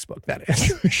school textbook, that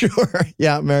is. Sure.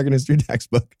 Yeah, American history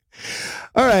textbook.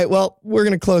 All right, well, we're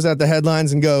going to close out the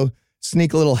headlines and go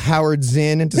sneak a little Howard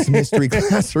Zinn into some history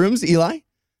classrooms. Eli,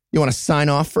 you want to sign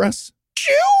off for us?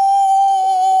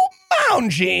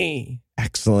 Moungie.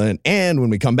 Excellent. And when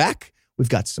we come back, we've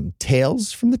got some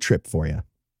tales from the trip for you.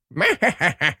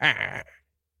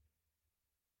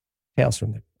 Tales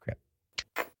from the Crypt.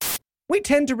 We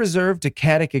tend to reserve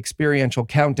decadic experiential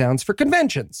countdowns for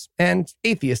conventions and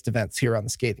atheist events here on The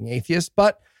Scathing Atheist,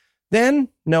 but then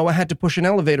Noah had to push an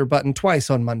elevator button twice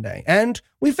on Monday, and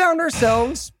we found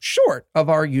ourselves short of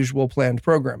our usual planned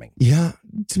programming. Yeah,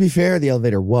 to be fair, the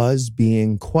elevator was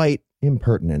being quite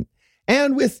impertinent.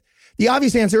 And with the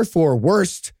obvious answer for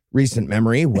worst recent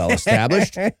memory well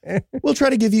established, we'll try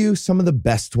to give you some of the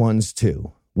best ones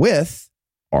too, with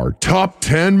Our top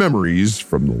 10 memories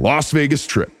from the Las Vegas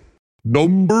trip.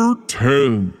 Number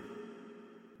 10.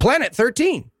 Planet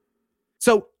 13.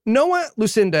 So Noah,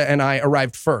 Lucinda, and I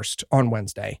arrived first on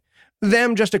Wednesday.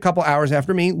 Them just a couple hours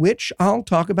after me, which I'll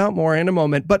talk about more in a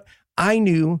moment, but I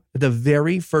knew the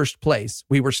very first place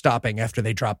we were stopping after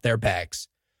they dropped their bags.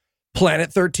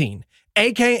 Planet 13,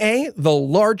 a.k.a. the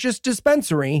largest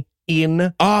dispensary in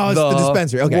it's the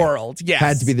dispensary. Okay. world. Yes.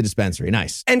 Had to be the dispensary.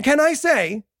 Nice. And can I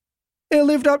say, it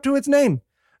lived up to its name.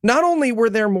 Not only were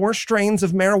there more strains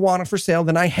of marijuana for sale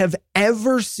than I have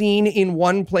ever seen in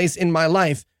one place in my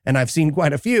life, and I've seen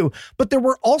quite a few, but there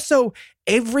were also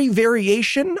every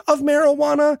variation of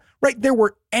marijuana, right? There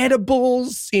were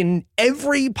edibles in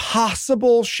every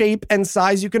possible shape and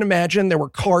size you can imagine. There were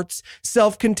carts,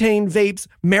 self-contained vapes,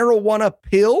 marijuana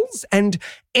pills, and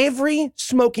every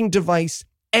smoking device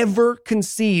ever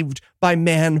conceived by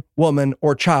man, woman,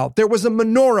 or child. There was a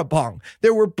menorah bong.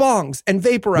 There were bongs and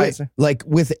vaporizers. Wait, like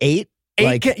with eight?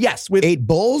 Yes. With 8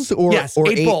 bowls? Or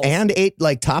 8 bowls. And 8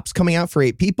 like tops coming out for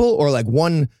 8 people? Or like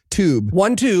one tube?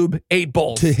 1 tube, 8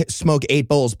 bowls. To smoke 8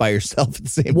 bowls by yourself at the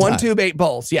same time? 1 tube, 8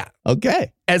 bowls, yeah.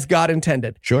 Okay. As God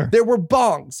intended. Sure. There were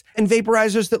bongs and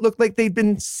vaporizers that looked like they'd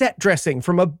been set dressing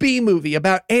from a B movie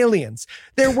about aliens.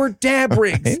 There were dab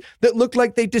rigs that looked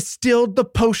like they distilled the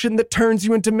potion that turns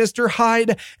you into Mr.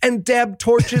 Hyde, and dab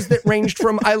torches that ranged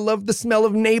from I love the smell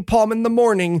of napalm in the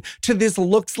morning to this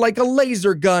looks like a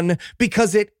laser gun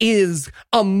because it is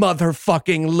a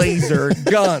motherfucking laser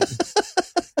gun.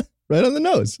 Right on the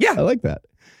nose. Yeah. I like that.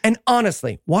 And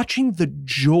honestly, watching the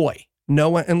joy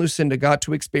Noah and Lucinda got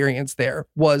to experience there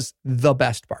was the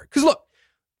best part. Because look,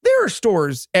 there are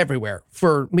stores everywhere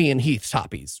for me and Heath's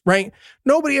hobbies, right?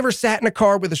 Nobody ever sat in a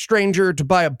car with a stranger to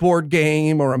buy a board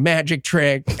game or a magic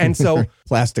trick. And so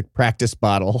plastic practice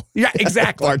bottle. Yeah,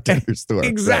 exactly. Bartender store.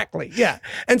 Exactly. Yeah.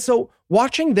 And so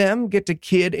watching them get to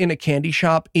kid in a candy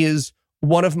shop is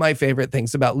one of my favorite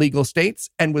things about legal states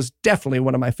and was definitely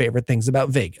one of my favorite things about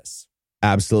Vegas.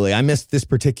 Absolutely. I missed this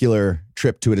particular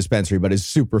trip to a dispensary, but it's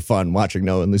super fun watching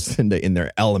Noah and Lucinda in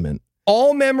their element.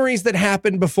 All memories that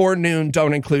happened before noon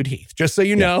don't include Heath, just so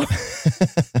you know.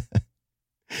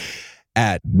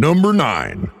 At Number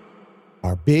 9.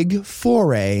 our big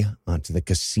foray onto the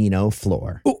casino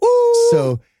floor. Ooh.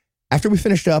 So after we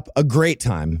finished up a great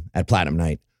time at Platinum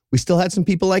Night, we still had some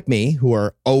people like me who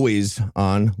are always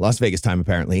on Las Vegas time,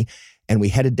 apparently, and we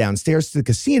headed downstairs to the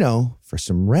casino for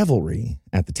some revelry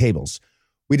at the tables.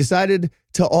 We decided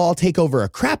to all take over a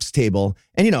craps table,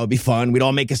 and, it'd be fun. We'd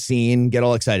all make a scene, get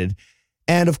all excited.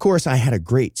 And, of course, I had a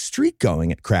great streak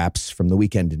going at craps from the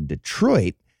weekend in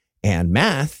Detroit, and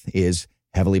math is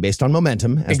heavily based on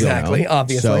momentum, as Exactly, we all know.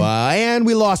 obviously. So, and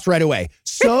we lost right away.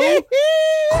 So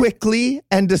quickly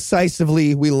and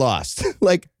decisively, we lost.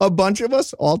 Like, a bunch of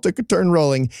us all took a turn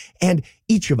rolling, and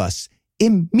each of us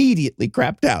immediately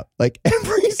crapped out, like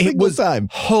every single time.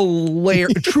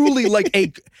 Hilarious. Truly like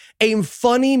a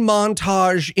funny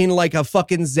montage in like a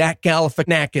fucking Zach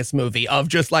Galifianakis movie of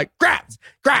just like craps.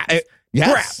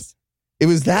 Yes. Craps. It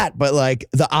was that, but like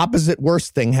the opposite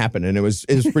worst thing happened, and it was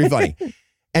pretty funny.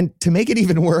 And to make it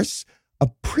even worse, a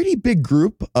pretty big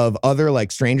group of other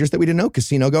like strangers that we didn't know,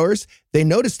 casino goers, they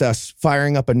noticed us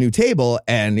firing up a new table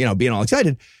and, being all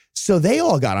excited. So they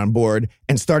all got on board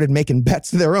and started making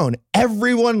bets of their own.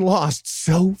 Everyone lost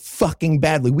so fucking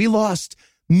badly. We lost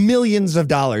millions of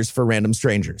dollars for random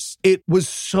strangers. It was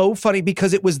so funny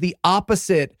because it was the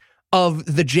opposite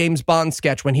of the James Bond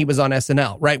sketch when he was on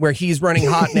SNL, right? Where he's running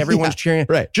hot and everyone's cheering.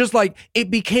 Right. Just like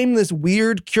it became this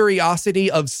weird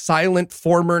curiosity of silent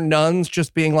former nuns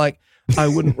just being like, I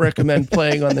wouldn't recommend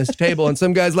playing on this table. And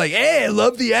some guy's like, hey, I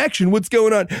love the action. What's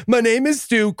going on? My name is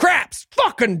Stu. Craps.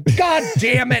 Fucking God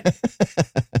damn it.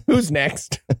 Who's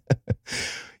next?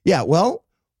 Yeah, well,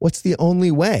 what's the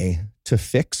only way to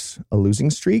fix a losing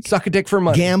streak? Suck a dick for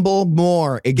money. Gamble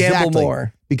more. Exactly. Gamble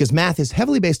more. Because math is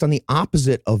heavily based on the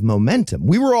opposite of momentum.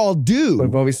 We were all due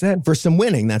We've always said. for some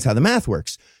winning. That's how the math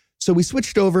works. So we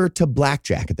switched over to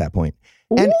blackjack at that point.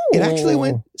 And it actually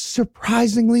went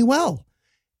surprisingly well,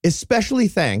 especially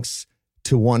thanks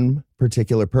to one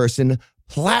particular person,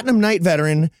 Platinum Night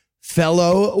veteran,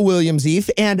 fellow Williams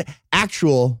Eve, and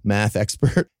actual math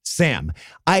expert, Sam.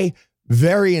 I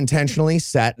very intentionally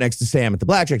sat next to Sam at the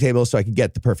blackjack table so I could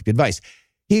get the perfect advice.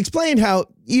 He explained how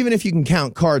even if you can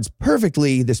count cards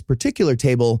perfectly, this particular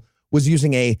table was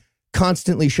using a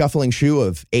constantly shuffling shoe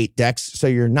of 8 decks, so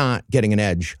you're not getting an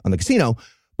edge on the casino.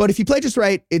 But if you play just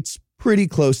right, it's pretty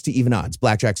close to even odds.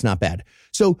 Blackjack's not bad.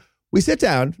 So we sit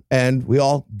down and we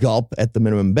all gulp at the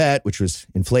minimum bet, which was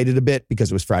inflated a bit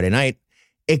because it was Friday night,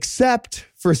 except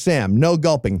for Sam. No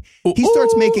gulping. He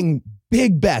starts making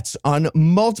big bets on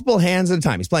multiple hands at a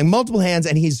time. He's playing multiple hands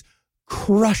and he's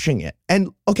crushing it. And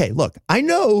okay, look, I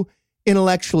know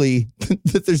intellectually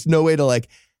that there's no way to like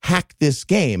hack this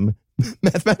game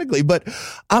mathematically, but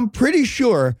I'm pretty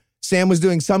sure Sam was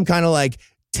doing some kind of like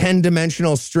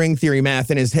 10-dimensional string theory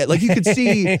math in his head. Like you could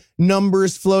see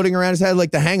numbers floating around his head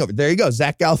like The Hangover. There you go,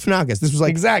 Zach Galifianakis. This was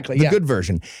like exactly the good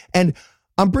version. And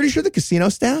I'm pretty sure the casino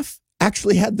staff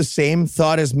actually had the same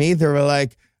thought as me. They were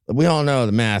like, we all know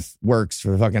the math works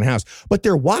for the fucking house. But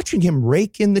they're watching him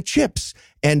rake in the chips,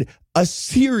 and a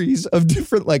series of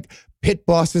different like pit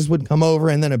bosses would come over,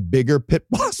 and then a bigger pit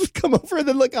boss would come over, and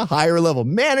then like a higher level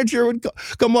manager would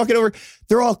come walking over.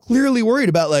 They're all clearly worried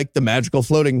about like the magical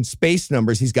floating space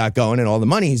numbers he's got going and all the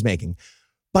money he's making.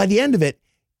 By the end of it,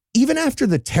 even after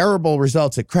the terrible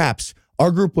results at craps,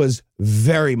 our group was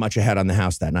very much ahead on the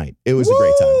house that night. It was a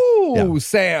great time. Ooh,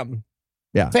 Sam.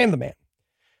 Yeah. Sam the man.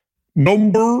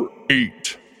 Number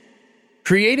 8.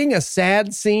 Creating a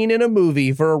sad scene in a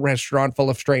movie for a restaurant full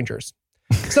of strangers.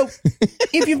 So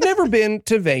if you've never been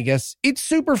to Vegas, it's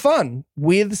super fun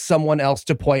with someone else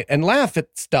to point and laugh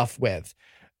at stuff with.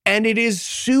 And it is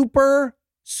super,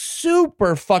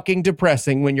 super fucking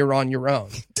depressing when you're on your own.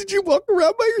 Did you walk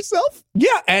around by yourself?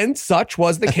 Yeah, and such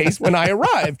was the case when I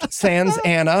arrived. Sans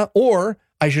Anna, or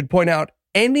I should point out,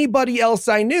 anybody else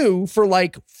I knew for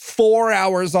like 4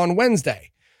 hours on Wednesday.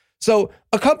 So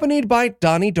accompanied by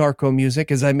Donnie Darko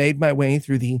music as I made my way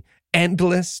through the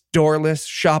endless, doorless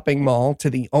shopping mall to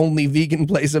the only vegan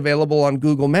place available on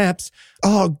Google Maps.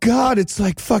 Oh, God, it's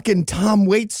like fucking Tom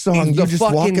Waits' song. You're just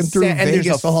walking through and Vegas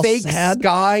there's a all fake sad.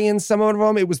 sky in some of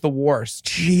them. It was the worst.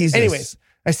 Jesus. Anyways,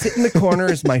 I sit in the corner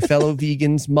as my fellow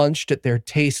vegans munched at their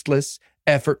tasteless,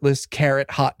 effortless carrot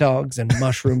hot dogs and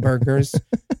mushroom burgers.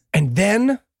 And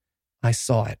then I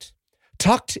saw it.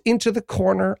 Tucked into the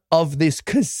corner of this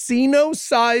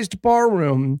casino-sized bar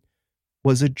room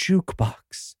was a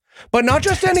jukebox. But not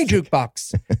just any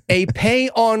jukebox, a pay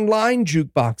online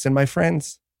jukebox. And my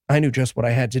friends, I knew just what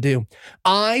I had to do.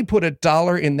 I put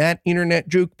 $1 in that internet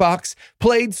jukebox,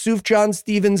 played Sufjan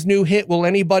Stevens' new hit, Will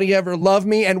Anybody Ever Love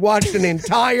Me, and watched an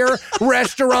entire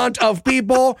restaurant of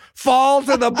people fall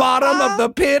to the bottom of the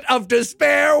pit of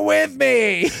despair with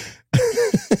me.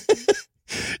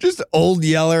 Just old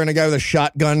Yeller and a guy with a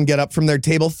shotgun get up from their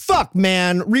table. Fuck,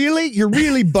 man. Really? You're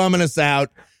really bumming us out.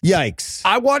 Yikes.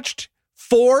 I watched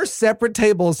 4 separate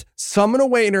tables summon a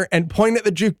waiter and point at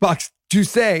the jukebox to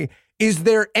say, is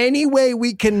there any way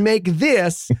we can make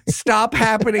this stop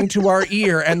happening to our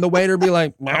ear? And the waiter be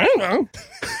like, I don't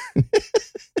know.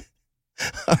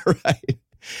 All right.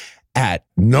 At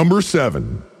Number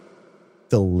 7.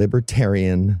 the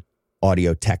libertarian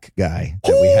audio tech guy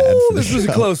that we had for the This was a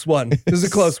show. close one. This is a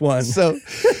close one. So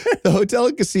the hotel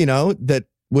and casino that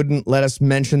wouldn't let us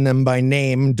mention them by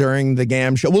name during the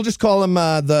GAM show, we'll just call them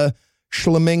the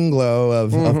Schlaminglo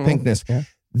of Pinkness. Yeah.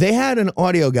 They had an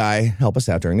audio guy help us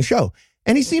out during the show,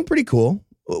 and he seemed pretty cool.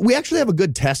 We actually have a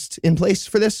good test in place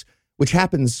for this, which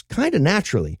happens kind of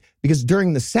naturally, because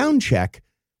during the sound check,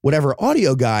 whatever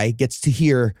audio guy gets to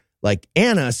hear like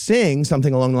Anna sing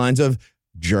something along the lines of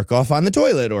jerk off on the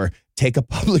toilet or take a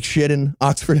public shit in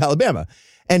Oxford, Alabama.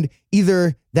 And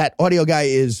either that audio guy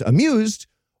is amused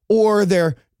or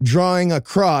they're drawing a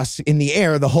cross in the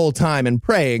air the whole time and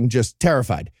praying, just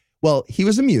terrified. Well, he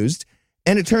was amused,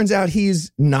 and it turns out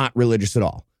he's not religious at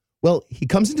all. Well, he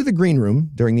comes into the green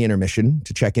room during the intermission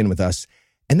to check in with us,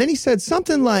 and then he said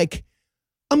something like,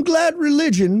 I'm glad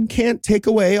religion can't take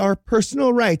away our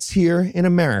personal rights here in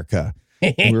America.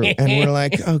 And we're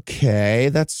like, okay,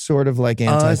 that's sort of like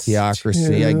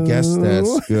anti-theocracy. I guess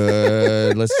that's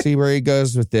good. Let's see where he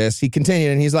goes with this. He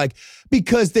continued, and he's like,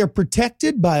 because they're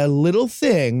protected by a little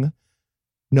thing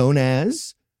known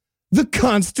as the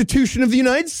Constitution of the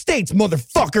United States,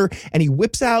 motherfucker. And he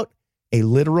whips out a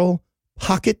literal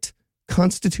pocket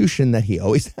Constitution that he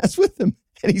always has with him,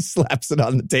 and he slaps it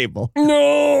on the table.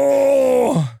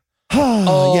 No.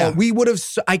 Yeah. We would have,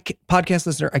 podcast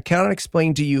listener, I cannot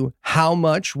explain to you how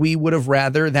much we would have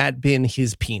rather that been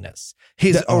his penis.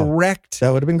 His erect,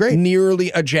 That would have been great.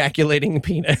 nearly ejaculating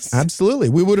penis. Absolutely.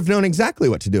 We would have known exactly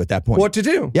what to do at that point. What to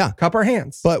do? Yeah. Cup our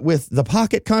hands. But with the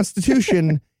pocket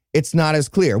Constitution, it's not as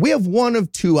clear. We have one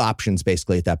of two options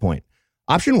basically at that point.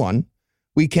 Option 1,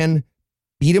 we can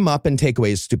beat him up and take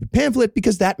away his stupid pamphlet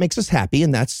because that makes us happy,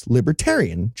 and that's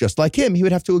libertarian. Just like him, he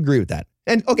would have to agree with that.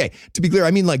 And okay, to be clear,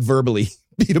 I mean like verbally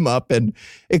beat him up and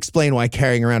explain why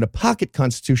carrying around a pocket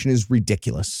Constitution is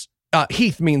ridiculous.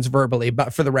 Heath means verbally,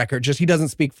 but for the record, just he doesn't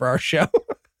speak for our show.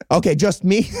 Okay, just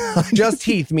me? Just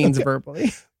Heath means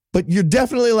verbally. But you're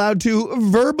definitely allowed to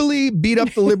verbally beat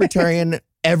up the libertarian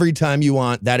every time you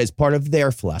want. That is part of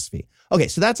their philosophy. Okay,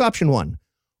 so that's option 1.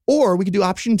 Or we could do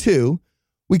option 2.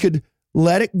 We could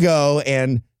let it go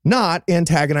and not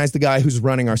antagonize the guy who's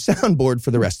running our soundboard for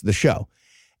the rest of the show.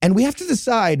 And we have to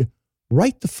decide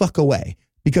right the fuck away,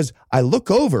 because I look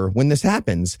over when this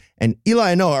happens and Eli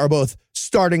and Noah are both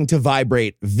starting to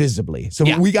vibrate visibly. So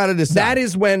Yeah. we got to decide. That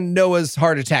is when Noah's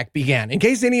heart attack began. In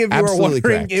case any of you Absolutely are wondering,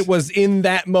 correct. it was in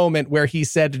that moment where he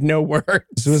said no words.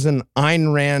 This was an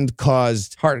Ayn Rand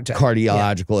caused Heart attack.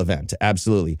 cardiological event.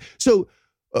 Absolutely. So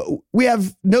we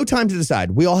have no time to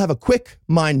decide. We all have a quick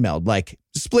mind meld, like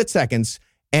split seconds,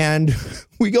 and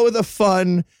we go with a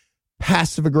fun,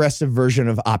 passive-aggressive version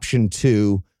of option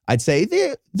 2. I'd say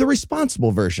the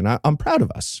responsible version. I'm proud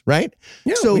of us, right?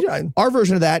 Yeah, So we tried. our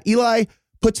version of that, Eli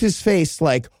puts his face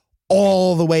like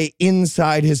all the way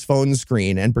inside his phone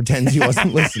screen and pretends he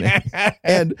wasn't listening.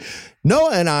 And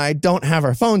Noah and I don't have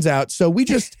our phones out, so we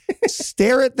just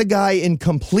stare at the guy in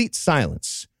complete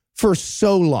silence for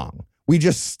so long. We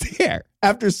just stare.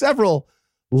 After several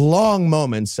long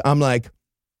moments, I'm like,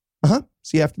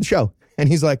 see you after the show. And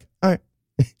he's like, all right.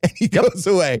 And he goes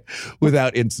away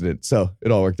without incident. So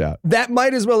it all worked out. That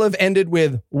might as well have ended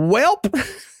with, welp.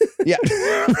 Yeah,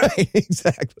 right.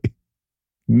 Exactly.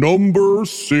 Number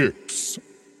 6.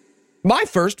 My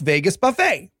first Vegas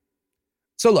buffet.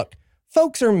 So look,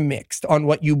 folks are mixed on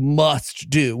what you must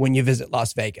do when you visit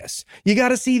Las Vegas. You got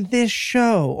to see this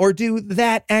show or do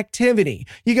that activity.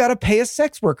 You got to pay a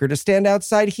sex worker to stand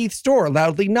outside Heath's door,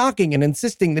 loudly knocking and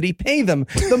insisting that he pay them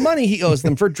the money he owes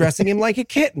them for dressing him like a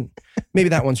kitten. Maybe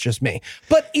that one's just me.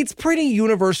 But it's pretty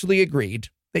universally agreed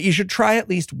that you should try at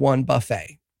least one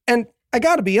buffet. And I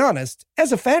got to be honest,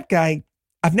 as a fat guy,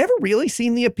 I've never really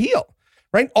seen the appeal,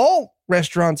 right? All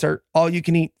restaurants are all you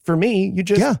can eat for me. You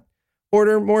just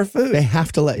order more food. They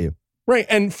have to let you. Right.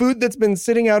 And food that's been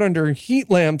sitting out under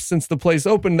heat lamps since the place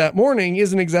opened that morning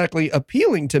isn't exactly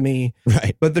appealing to me.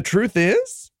 Right. But the truth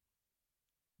is,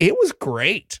 It was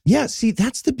great. Yeah, see,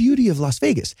 that's the beauty of Las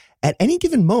Vegas. At any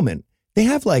given moment, they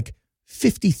have like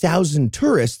 50,000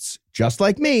 tourists, just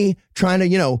like me, trying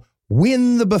to,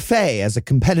 win the buffet as a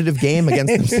competitive game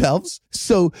against themselves.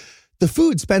 So the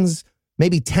food spends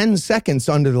maybe 10 seconds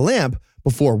under the lamp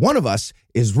before one of us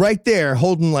is right there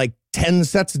holding like 10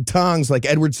 sets of tongs like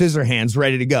Edward Scissorhands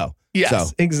ready to go. Yes,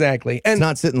 so, exactly. And it's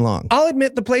not sitting long. I'll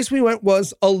admit the place we went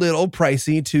was a little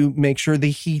pricey to make sure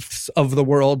the Heaths of the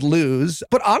world lose.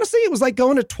 But honestly, it was like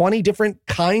going to 20 different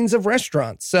kinds of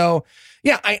restaurants. So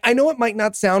yeah, I know it might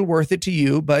not sound worth it to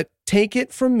you, but take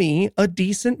it from me, a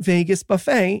decent Vegas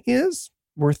buffet is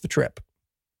worth the trip.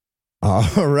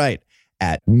 All right.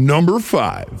 At Number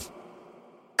 5.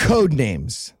 code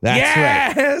names. That's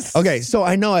yes! right. Okay, so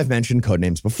I know I've mentioned code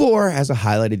names before as a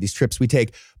highlight of these trips we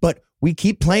take, but we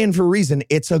keep playing for a reason.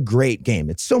 It's a great game.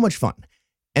 It's so much fun.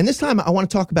 And this time I want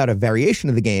to talk about a variation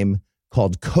of the game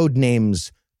called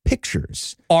Codenames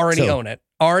Pictures. Already own it.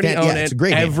 Own it. It's a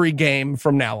great every game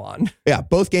from now on. Yeah,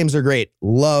 both games are great.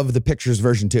 Love the Pictures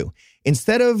version too.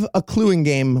 Instead of a cluing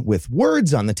game with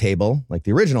words on the table, like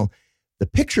the original, the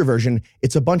picture version,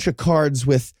 it's a bunch of cards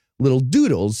with little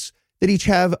doodles that each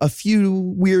have a few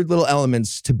weird little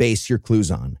elements to base your clues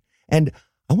on. And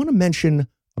I want to mention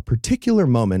a particular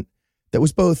moment that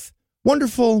was both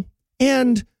wonderful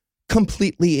and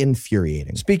completely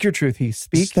infuriating. Speak your truth, Heath.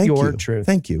 Speak your truth.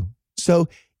 Thank you. So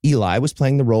Eli was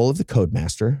playing the role of the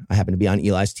Codemaster. I happen to be on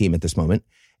Eli's team at this moment.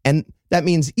 And that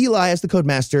means Eli, as the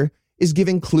Codemaster, is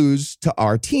giving clues to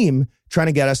our team, trying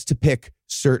to get us to pick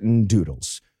certain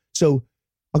doodles. So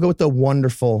I'll go with the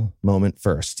wonderful moment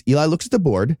first. Eli looks at the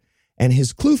board, and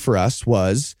his clue for us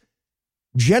was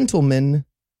Gentleman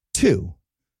 2,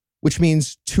 which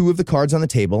means 2 of the cards on the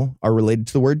table are related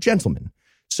to the word gentleman.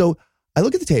 So I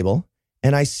look at the table,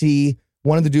 and I see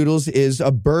one of the doodles is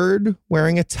a bird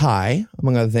wearing a tie,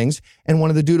 among other things, and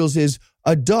one of the doodles is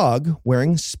a dog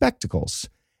wearing spectacles.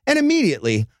 And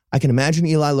immediately, I can imagine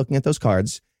Eli looking at those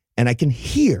cards, and I can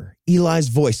hear Eli's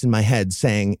voice in my head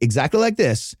saying exactly like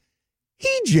this, "He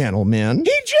gentleman."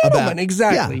 He gentleman,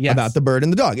 exactly. Yeah, yes. about the bird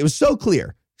and the dog. It was so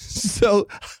clear. So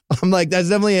I'm like, that's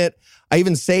definitely it. I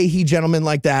even say "he gentleman"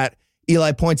 like that.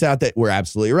 Eli points out that we're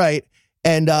absolutely right.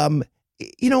 And,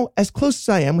 as close as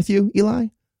I am with you, Eli,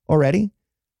 already,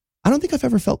 I don't think I've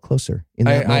ever felt closer in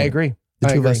that moment. I agree. The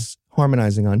two of us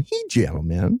harmonizing on "he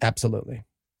gentleman." Absolutely.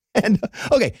 And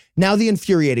okay, now the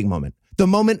infuriating moment. The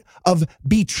moment of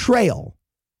betrayal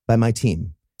by my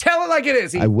team. Tell it like it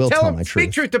is. I will tell my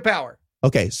Speak truth. truth to power.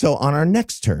 Okay, so on our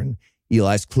next turn,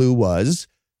 Eli's clue was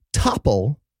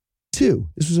Topple 2.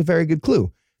 This was a very good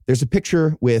clue. There's a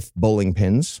picture with bowling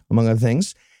pins, among other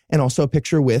things, and also a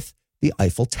picture with the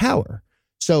Eiffel Tower.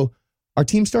 So our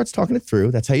team starts talking it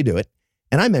through. That's how you do it.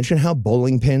 And I mentioned how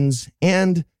bowling pins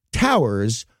and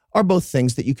towers are both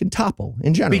things that you can topple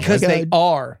in general. Because they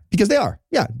are. Because they are.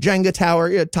 Yeah. Jenga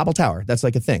tower, topple tower. That's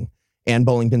like a thing. And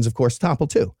bowling pins, of course, topple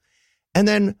too. And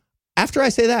then after I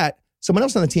say that, someone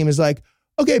else on the team is like,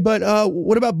 okay, but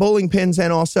what about bowling pins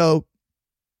and also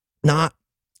not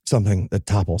something that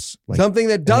topples? Like something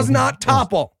that does not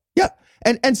topple. Yeah.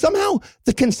 And somehow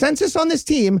the consensus on this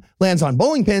team lands on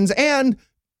bowling pins and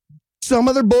some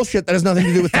other bullshit that has nothing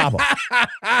to do with topple.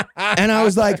 And I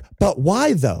was like, but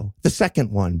why though? The second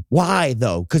one, why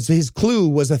though? Because his clue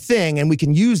was a thing and we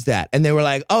can use that. And they were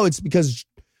like, oh, it's because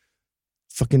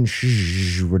fucking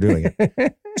we're doing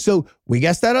it. So we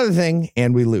guess that other thing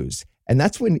and we lose. And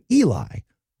that's when Eli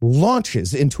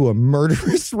launches into a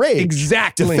murderous rage.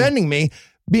 Exactly. Defending me,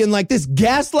 being like, this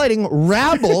gaslighting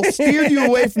rabble steered you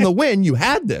away from the win. You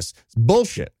had this. It's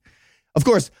bullshit. Of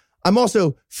course, I'm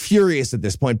also furious at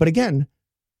this point, but again,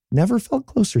 never felt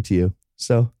closer to you.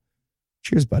 So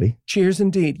cheers, buddy. Cheers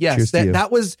indeed. Yes. Cheers to you.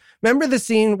 That was, remember the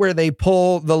scene where they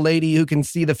pull the lady who can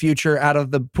see the future out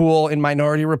of the pool in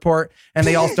Minority Report and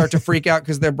they all start to freak out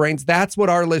because their brains, that's what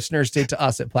our listeners did to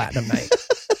us at Platinum Night.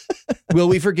 Will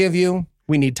we forgive you?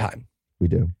 We need time. We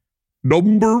do.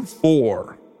 Number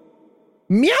 4.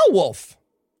 Meow Wolf.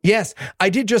 Yes, I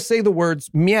did just say the words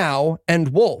meow and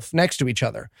wolf next to each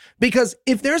other. Because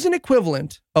if there's an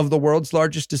equivalent of the world's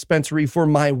largest dispensary for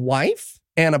my wife,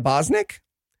 Anna Bosnick,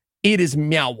 it is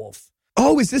Meow Wolf.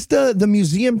 Oh, is this the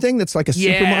museum thing that's like a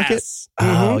supermarket? Yes.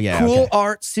 Oh, yeah. Cool okay.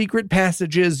 art, secret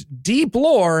passages, deep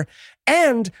lore,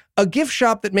 and a gift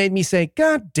shop that made me say,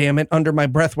 God damn it, under my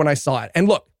breath when I saw it. And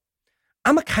look,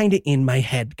 I'm a kind of in my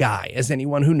head guy, as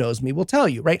anyone who knows me will tell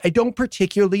you, right? I don't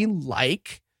particularly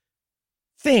like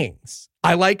things.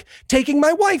 I like taking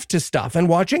my wife to stuff and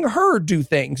watching her do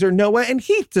things, or Noah and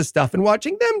Heath to stuff and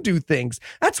watching them do things.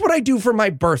 That's what I do for my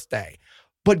birthday.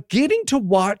 But getting to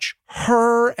watch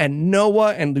her and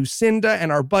Noah and Lucinda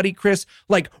and our buddy Chris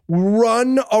like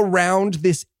run around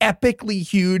this epically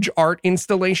huge art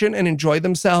installation and enjoy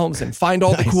themselves and find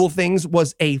all the cool things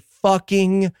was a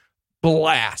fucking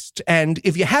blast. And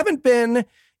if you haven't been,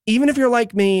 even if you're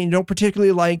like me and you don't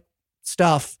particularly like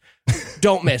stuff,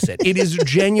 don't miss it. It is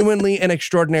genuinely an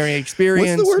extraordinary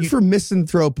experience. What's the word for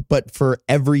misanthrope, but for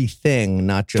everything,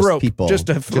 not just thrope, people? just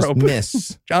a thrope. Just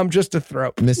miss. I'm just a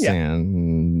thrope.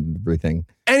 Missing everything.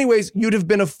 Anyways, you'd have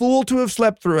been a fool to have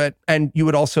slept through it, and you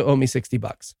would also owe me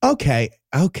 $60. Okay.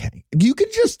 You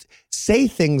could just say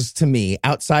things to me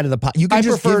outside of the pod. You can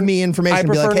just give me information and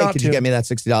be like, hey, could you get me that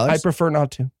 $60? I prefer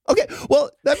not to. Okay. Well,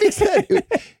 that being said,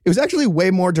 it was actually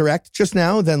way more direct just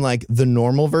now than like the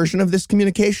normal version of this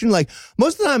communication. Like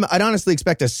most of the time, I'd honestly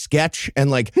expect a sketch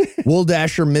and like Will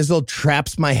Dasher Mizzle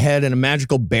traps my head in a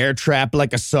magical bear trap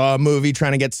like a Saw movie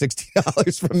trying to get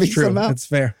 $60 from me somehow. That's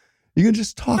fair. You can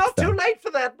just talk. Not too late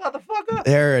for that, motherfucker.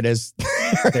 There it is.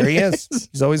 There he is.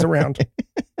 He's always around.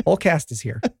 Whole cast is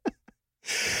here.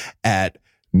 At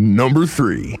Number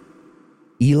 3.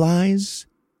 Eli's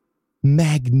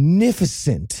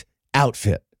magnificent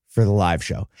outfit for the live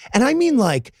show. And I mean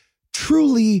like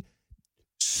truly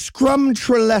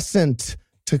scrumtrelescent,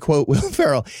 to quote Will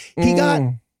Ferrell. He got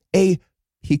a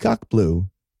peacock blue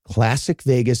classic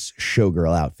Vegas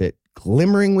showgirl outfit,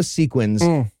 glimmering with sequins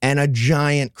and a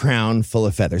giant crown full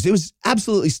of feathers. It was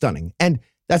absolutely stunning. And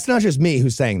that's not just me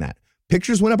who's saying that.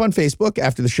 Pictures went up on Facebook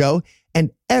after the show,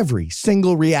 and every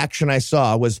single reaction I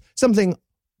saw was something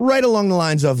right along the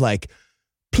lines of like,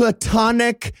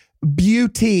 platonic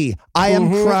beauty. I am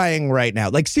crying right now.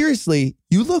 Like, seriously,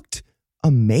 you looked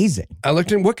amazing. I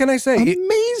looked in, what can I say?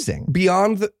 Amazing.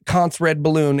 Beyond the Kant's red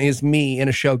balloon is me in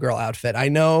a showgirl outfit. I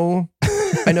know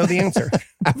the answer.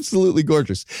 Absolutely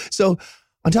gorgeous. So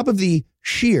on top of the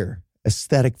sheer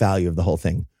aesthetic value of the whole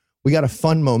thing, we got a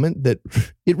fun moment that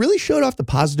it really showed off the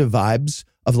positive vibes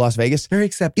of Las Vegas. Very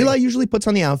accepting. Eli usually puts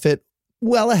on the outfit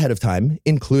well ahead of time,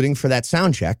 including for that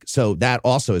sound check. So that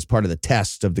also is part of the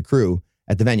test of the crew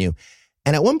at the venue.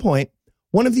 And at one point,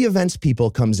 one of the events people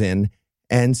comes in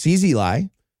and sees Eli,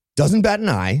 doesn't bat an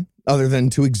eye other than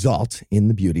to exalt in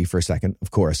the beauty for a second, of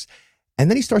course.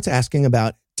 And then he starts asking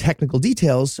about technical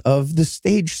details of the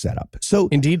stage setup. So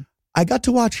indeed, I got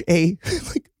to watch a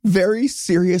very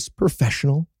serious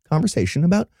professional conversation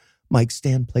about mic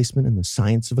stand placement and the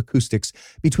science of acoustics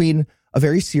between a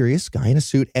very serious guy in a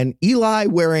suit and Eli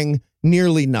wearing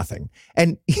nearly nothing.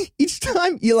 And each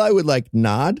time Eli would like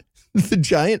nod, the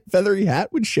giant feathery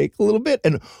hat would shake a little bit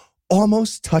and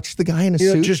almost touch the guy in a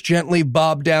suit. Just gently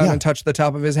bob down and touch the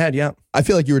top of his head. Yeah. I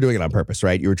feel like you were doing it on purpose,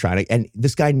 right? You were trying to, and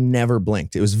this guy never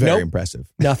blinked. It was very impressive.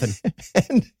 Nothing.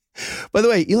 And by the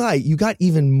way, Eli, you got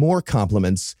even more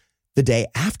compliments the day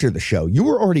after the show. You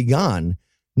were already gone.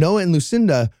 Noah and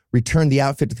Lucinda returned the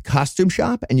outfit to the costume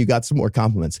shop and you got some more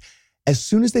compliments. As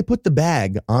soon as they put the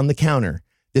bag on the counter,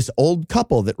 this old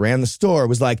couple that ran the store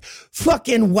was like,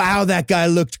 fucking wow, that guy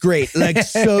looked great. Like,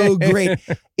 so great.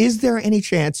 Is there any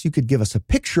chance you could give us a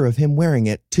picture of him wearing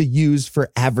it to use for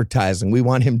advertising? We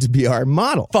want him to be our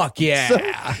model. Fuck yeah. So,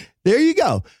 there you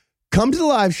go. Come to the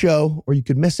live show, or you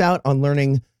could miss out on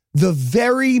learning the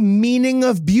very meaning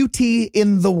of beauty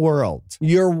in the world.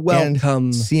 You're welcome.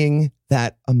 And seeing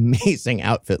that amazing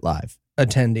outfit live.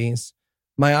 Attendees,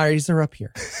 my eyes are up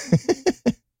here.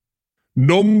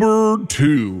 Number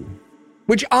 2.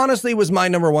 Which honestly was my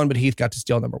number 1, but Heath got to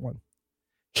steal number 1.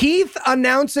 Heath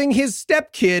announcing his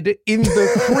stepkid in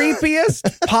the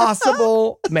creepiest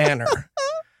possible manner.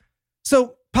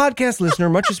 So, podcast listener,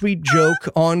 much as we joke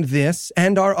on this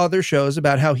and our other shows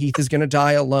about how Heath is going to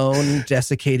die alone,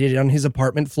 desiccated on his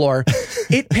apartment floor,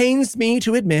 it pains me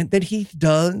to admit that Heath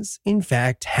does, in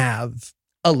fact, have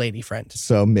a lady friend.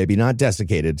 So maybe not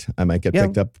desiccated. I might get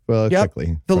picked up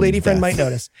quickly. The lady friend might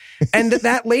notice. And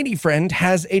that lady friend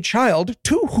has a child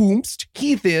to whomst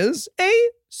Heath is a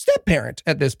step-parent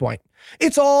at this point.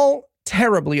 It's all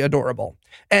terribly adorable.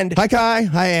 And hi, Kai.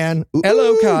 Hi, Anne. Ooh.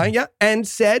 Hello, Kai. Yeah. And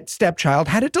said stepchild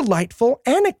had a delightful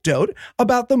anecdote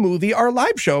about the movie our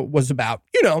live show was about.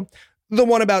 You know, the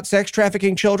one about sex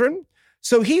trafficking children.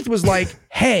 So Heath was like,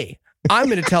 hey, I'm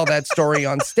going to tell that story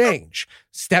on stage.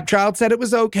 Stepchild said it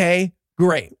was okay.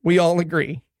 Great. We all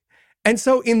agree. And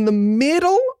so in the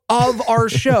middle of our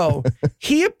show,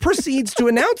 he proceeds to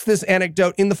announce this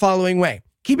anecdote in the following way.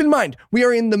 Keep in mind, we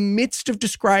are in the midst of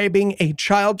describing a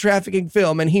child trafficking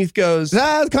film, and Heath goes...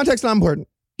 the context not important.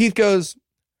 Heath goes,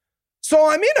 so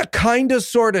I'm in a kind of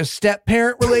sort of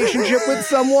step-parent relationship with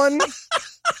someone.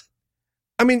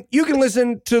 I mean, you can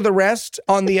listen to the rest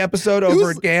on the episode over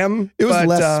at GAM. It was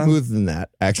less smooth than that,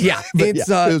 actually. Yeah, But it's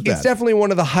it's definitely one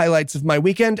of the highlights of my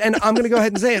weekend, and I'm going to go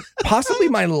ahead and say it, possibly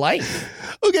my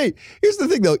life. Okay, here's the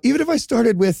thing, though. Even if I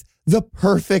started with the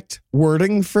perfect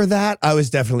wording for that, I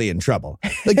was definitely in trouble.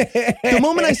 Like, the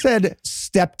moment I said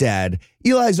stepdad,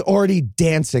 Eli's already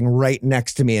dancing right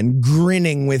next to me and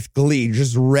grinning with glee,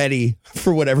 just ready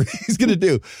for whatever he's going to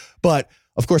do. But,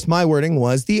 of course, my wording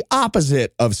was the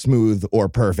opposite of smooth or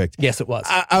perfect. Yes, it was.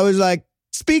 I was like,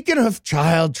 speaking of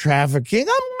child trafficking,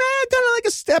 I'm kind of like a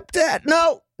stepdad.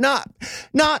 No, not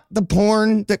the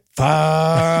porn.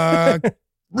 Fuck.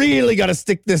 Really got to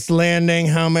stick this landing.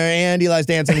 How Mary and Eli's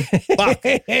dancing. Fuck.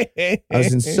 I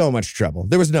was in so much trouble.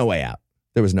 There was no way out.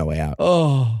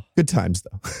 Oh, Good times,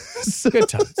 though. good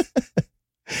times.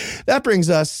 That brings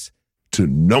us, To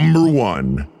number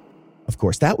 1. of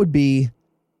course, that would be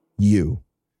you.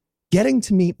 Getting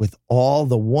to meet with all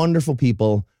the wonderful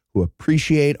people who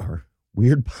appreciate our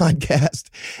weird podcast.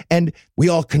 And we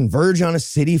all converge on a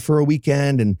city for a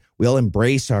weekend and we all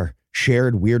embrace our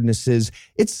shared weirdnesses.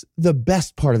 It's the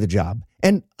best part of the job.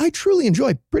 And I truly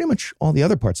enjoy pretty much all the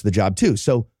other parts of the job too.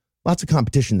 So lots of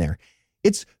competition there.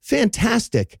 It's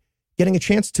fantastic getting a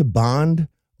chance to bond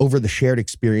over the shared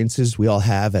experiences we all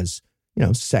have as,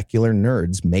 secular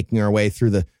nerds making our way through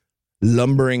the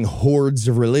lumbering hordes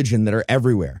of religion that are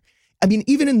everywhere. I mean,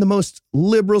 even in the most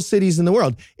liberal cities in the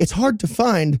world, it's hard to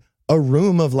find a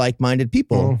room of like-minded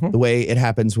people the way it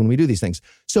happens when we do these things.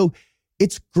 So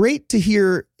it's great to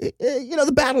hear,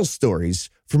 the battle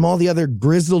stories from all the other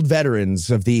grizzled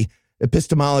veterans of the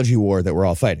epistemology war that we're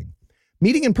all fighting.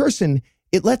 Meeting in person,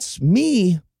 it lets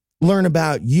me learn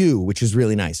about you, which is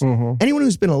really nice. Anyone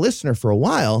who's been a listener for a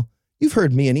while, you've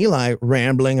heard me and Eli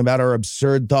rambling about our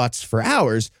absurd thoughts for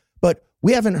hours, but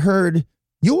we haven't heard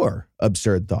your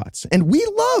absurd thoughts. And we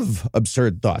love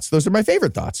absurd thoughts. Those are my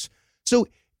favorite thoughts. So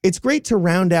it's great to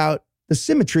round out the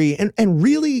symmetry and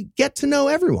really get to know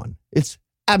everyone. It's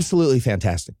absolutely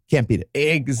fantastic. Can't beat it.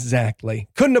 Exactly.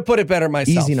 Couldn't have put it better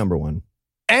myself. Easy number 1.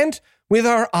 And with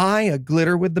our eye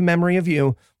a-glitter with the memory of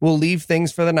you, we'll leave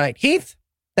things for the night. Heath,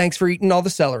 thanks for eating all the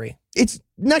celery. It's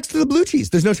next to the blue cheese.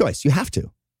 There's no choice. You have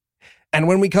to. And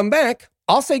when we come back,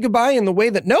 I'll say goodbye in the way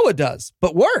that Noah does,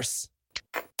 but worse.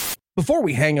 Before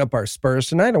we hang up our spurs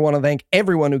tonight, I want to thank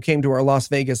everyone who came to our Las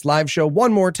Vegas live show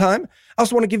one more time. I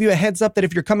also want to give you a heads up that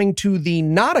if you're coming to the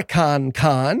Nauticon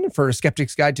Con for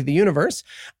Skeptic's Guide to the Universe,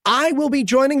 I will be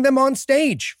joining them on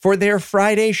stage for their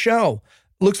Friday show.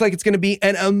 Looks like it's going to be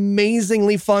an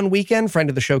amazingly fun weekend. Friend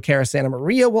of the show, Cara Santa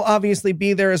Maria, will obviously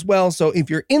be there as well. So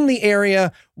if you're in the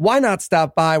area, why not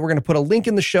stop by? We're going to put a link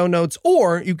in the show notes,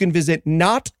 or you can visit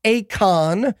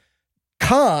notacon.com.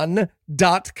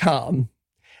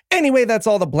 Anyway, that's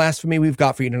all the blasphemy we've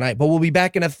got for you tonight, but we'll be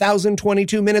back in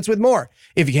 1,022 minutes with more.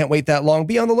 If you can't wait that long,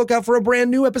 be on the lookout for a brand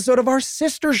new episode of our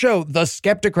sister show, The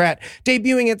Skeptocrat,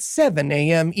 debuting at 7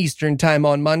 a.m. Eastern Time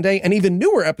on Monday. An even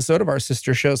newer episode of our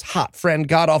sister show's Hot Friend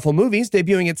God-Awful Movies,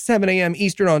 debuting at 7 a.m.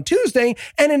 Eastern on Tuesday.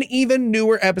 And an even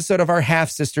newer episode of our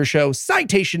half-sister show,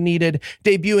 Citation Needed,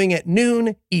 debuting at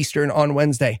noon Eastern on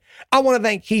Wednesday. I want to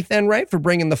thank Heath Enright for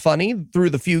bringing the funny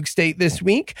through the fugue state this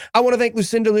week. I want to thank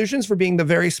Lucinda Illusions for being the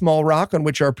very small rock on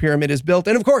which our pyramid is built.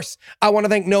 And of course, I want to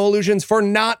thank No Illusions for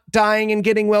not dying and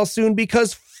getting well soon,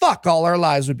 because fuck, all our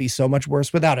lives would be so much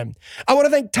worse without him. I want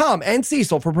to thank Tom and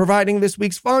Cecil for providing this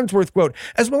week's Farnsworth quote,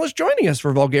 as well as joining us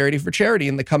for Vulgarity for Charity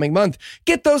in the coming month.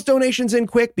 Get those donations in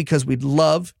quick, because we'd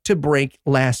love to break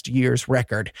last year's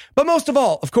record. But most of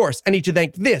all, of course, I need to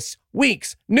thank this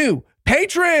week's new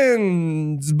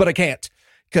patrons, but I can't,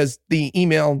 because the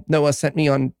email Noah sent me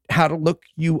on how to look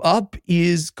you up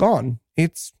is gone.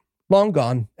 It's long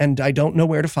gone, and I don't know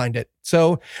where to find it.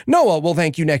 So Noah will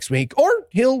thank you next week, or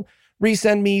he'll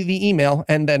resend me the email,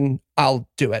 and then I'll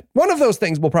do it. One of those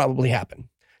things will probably happen.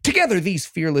 Together, these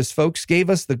fearless folks gave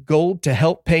us the gold to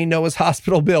help pay Noah's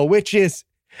hospital bill, which is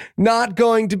not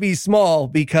going to be small,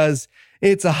 because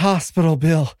it's a hospital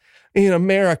bill in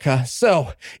America.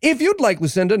 So if you'd like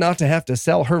Lucinda not to have to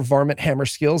sell her varmint hammer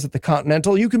skills at the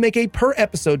Continental, you can make a per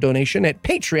episode donation at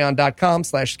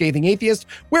patreon.com/scathingatheist,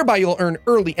 whereby you'll earn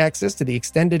early access to the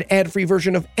extended ad-free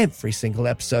version of every single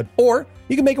episode. Or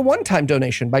you can make a one-time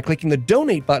donation by clicking the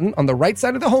donate button on the right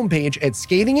side of the homepage at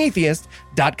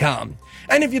scathingatheist.com.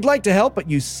 And if you'd like to help, but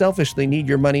you selfishly need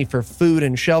your money for food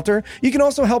and shelter, you can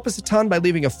also help us a ton by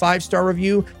leaving a 5-star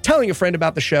review, telling a friend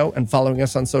about the show, and following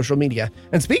us on social media.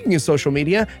 And speaking of social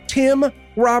media, Tim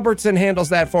Robertson handles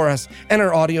that for us. And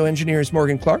our audio engineer is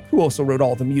Morgan Clark, who also wrote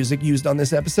all the music used on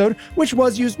this episode, which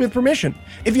was used with permission.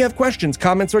 If you have questions,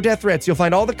 comments, or death threats, you'll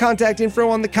find all the contact info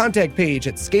on the contact page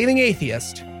at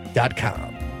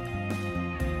scathingatheist.com.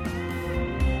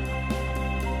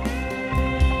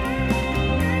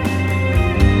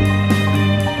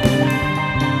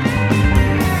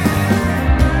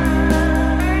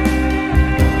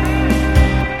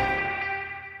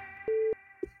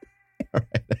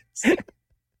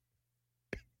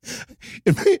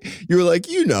 You were like,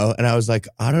 you know. And I was like,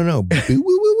 I don't know. Woo, woo,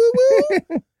 woo, woo, woo.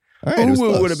 All right, it was Ooh,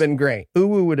 close. would have been great.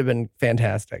 Ooh, would have been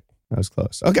fantastic. That was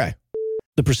close. Okay.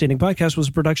 The preceding podcast was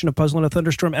a production of Puzzle and a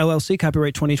Thunderstorm, LLC,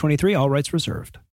 copyright 2023, all rights reserved.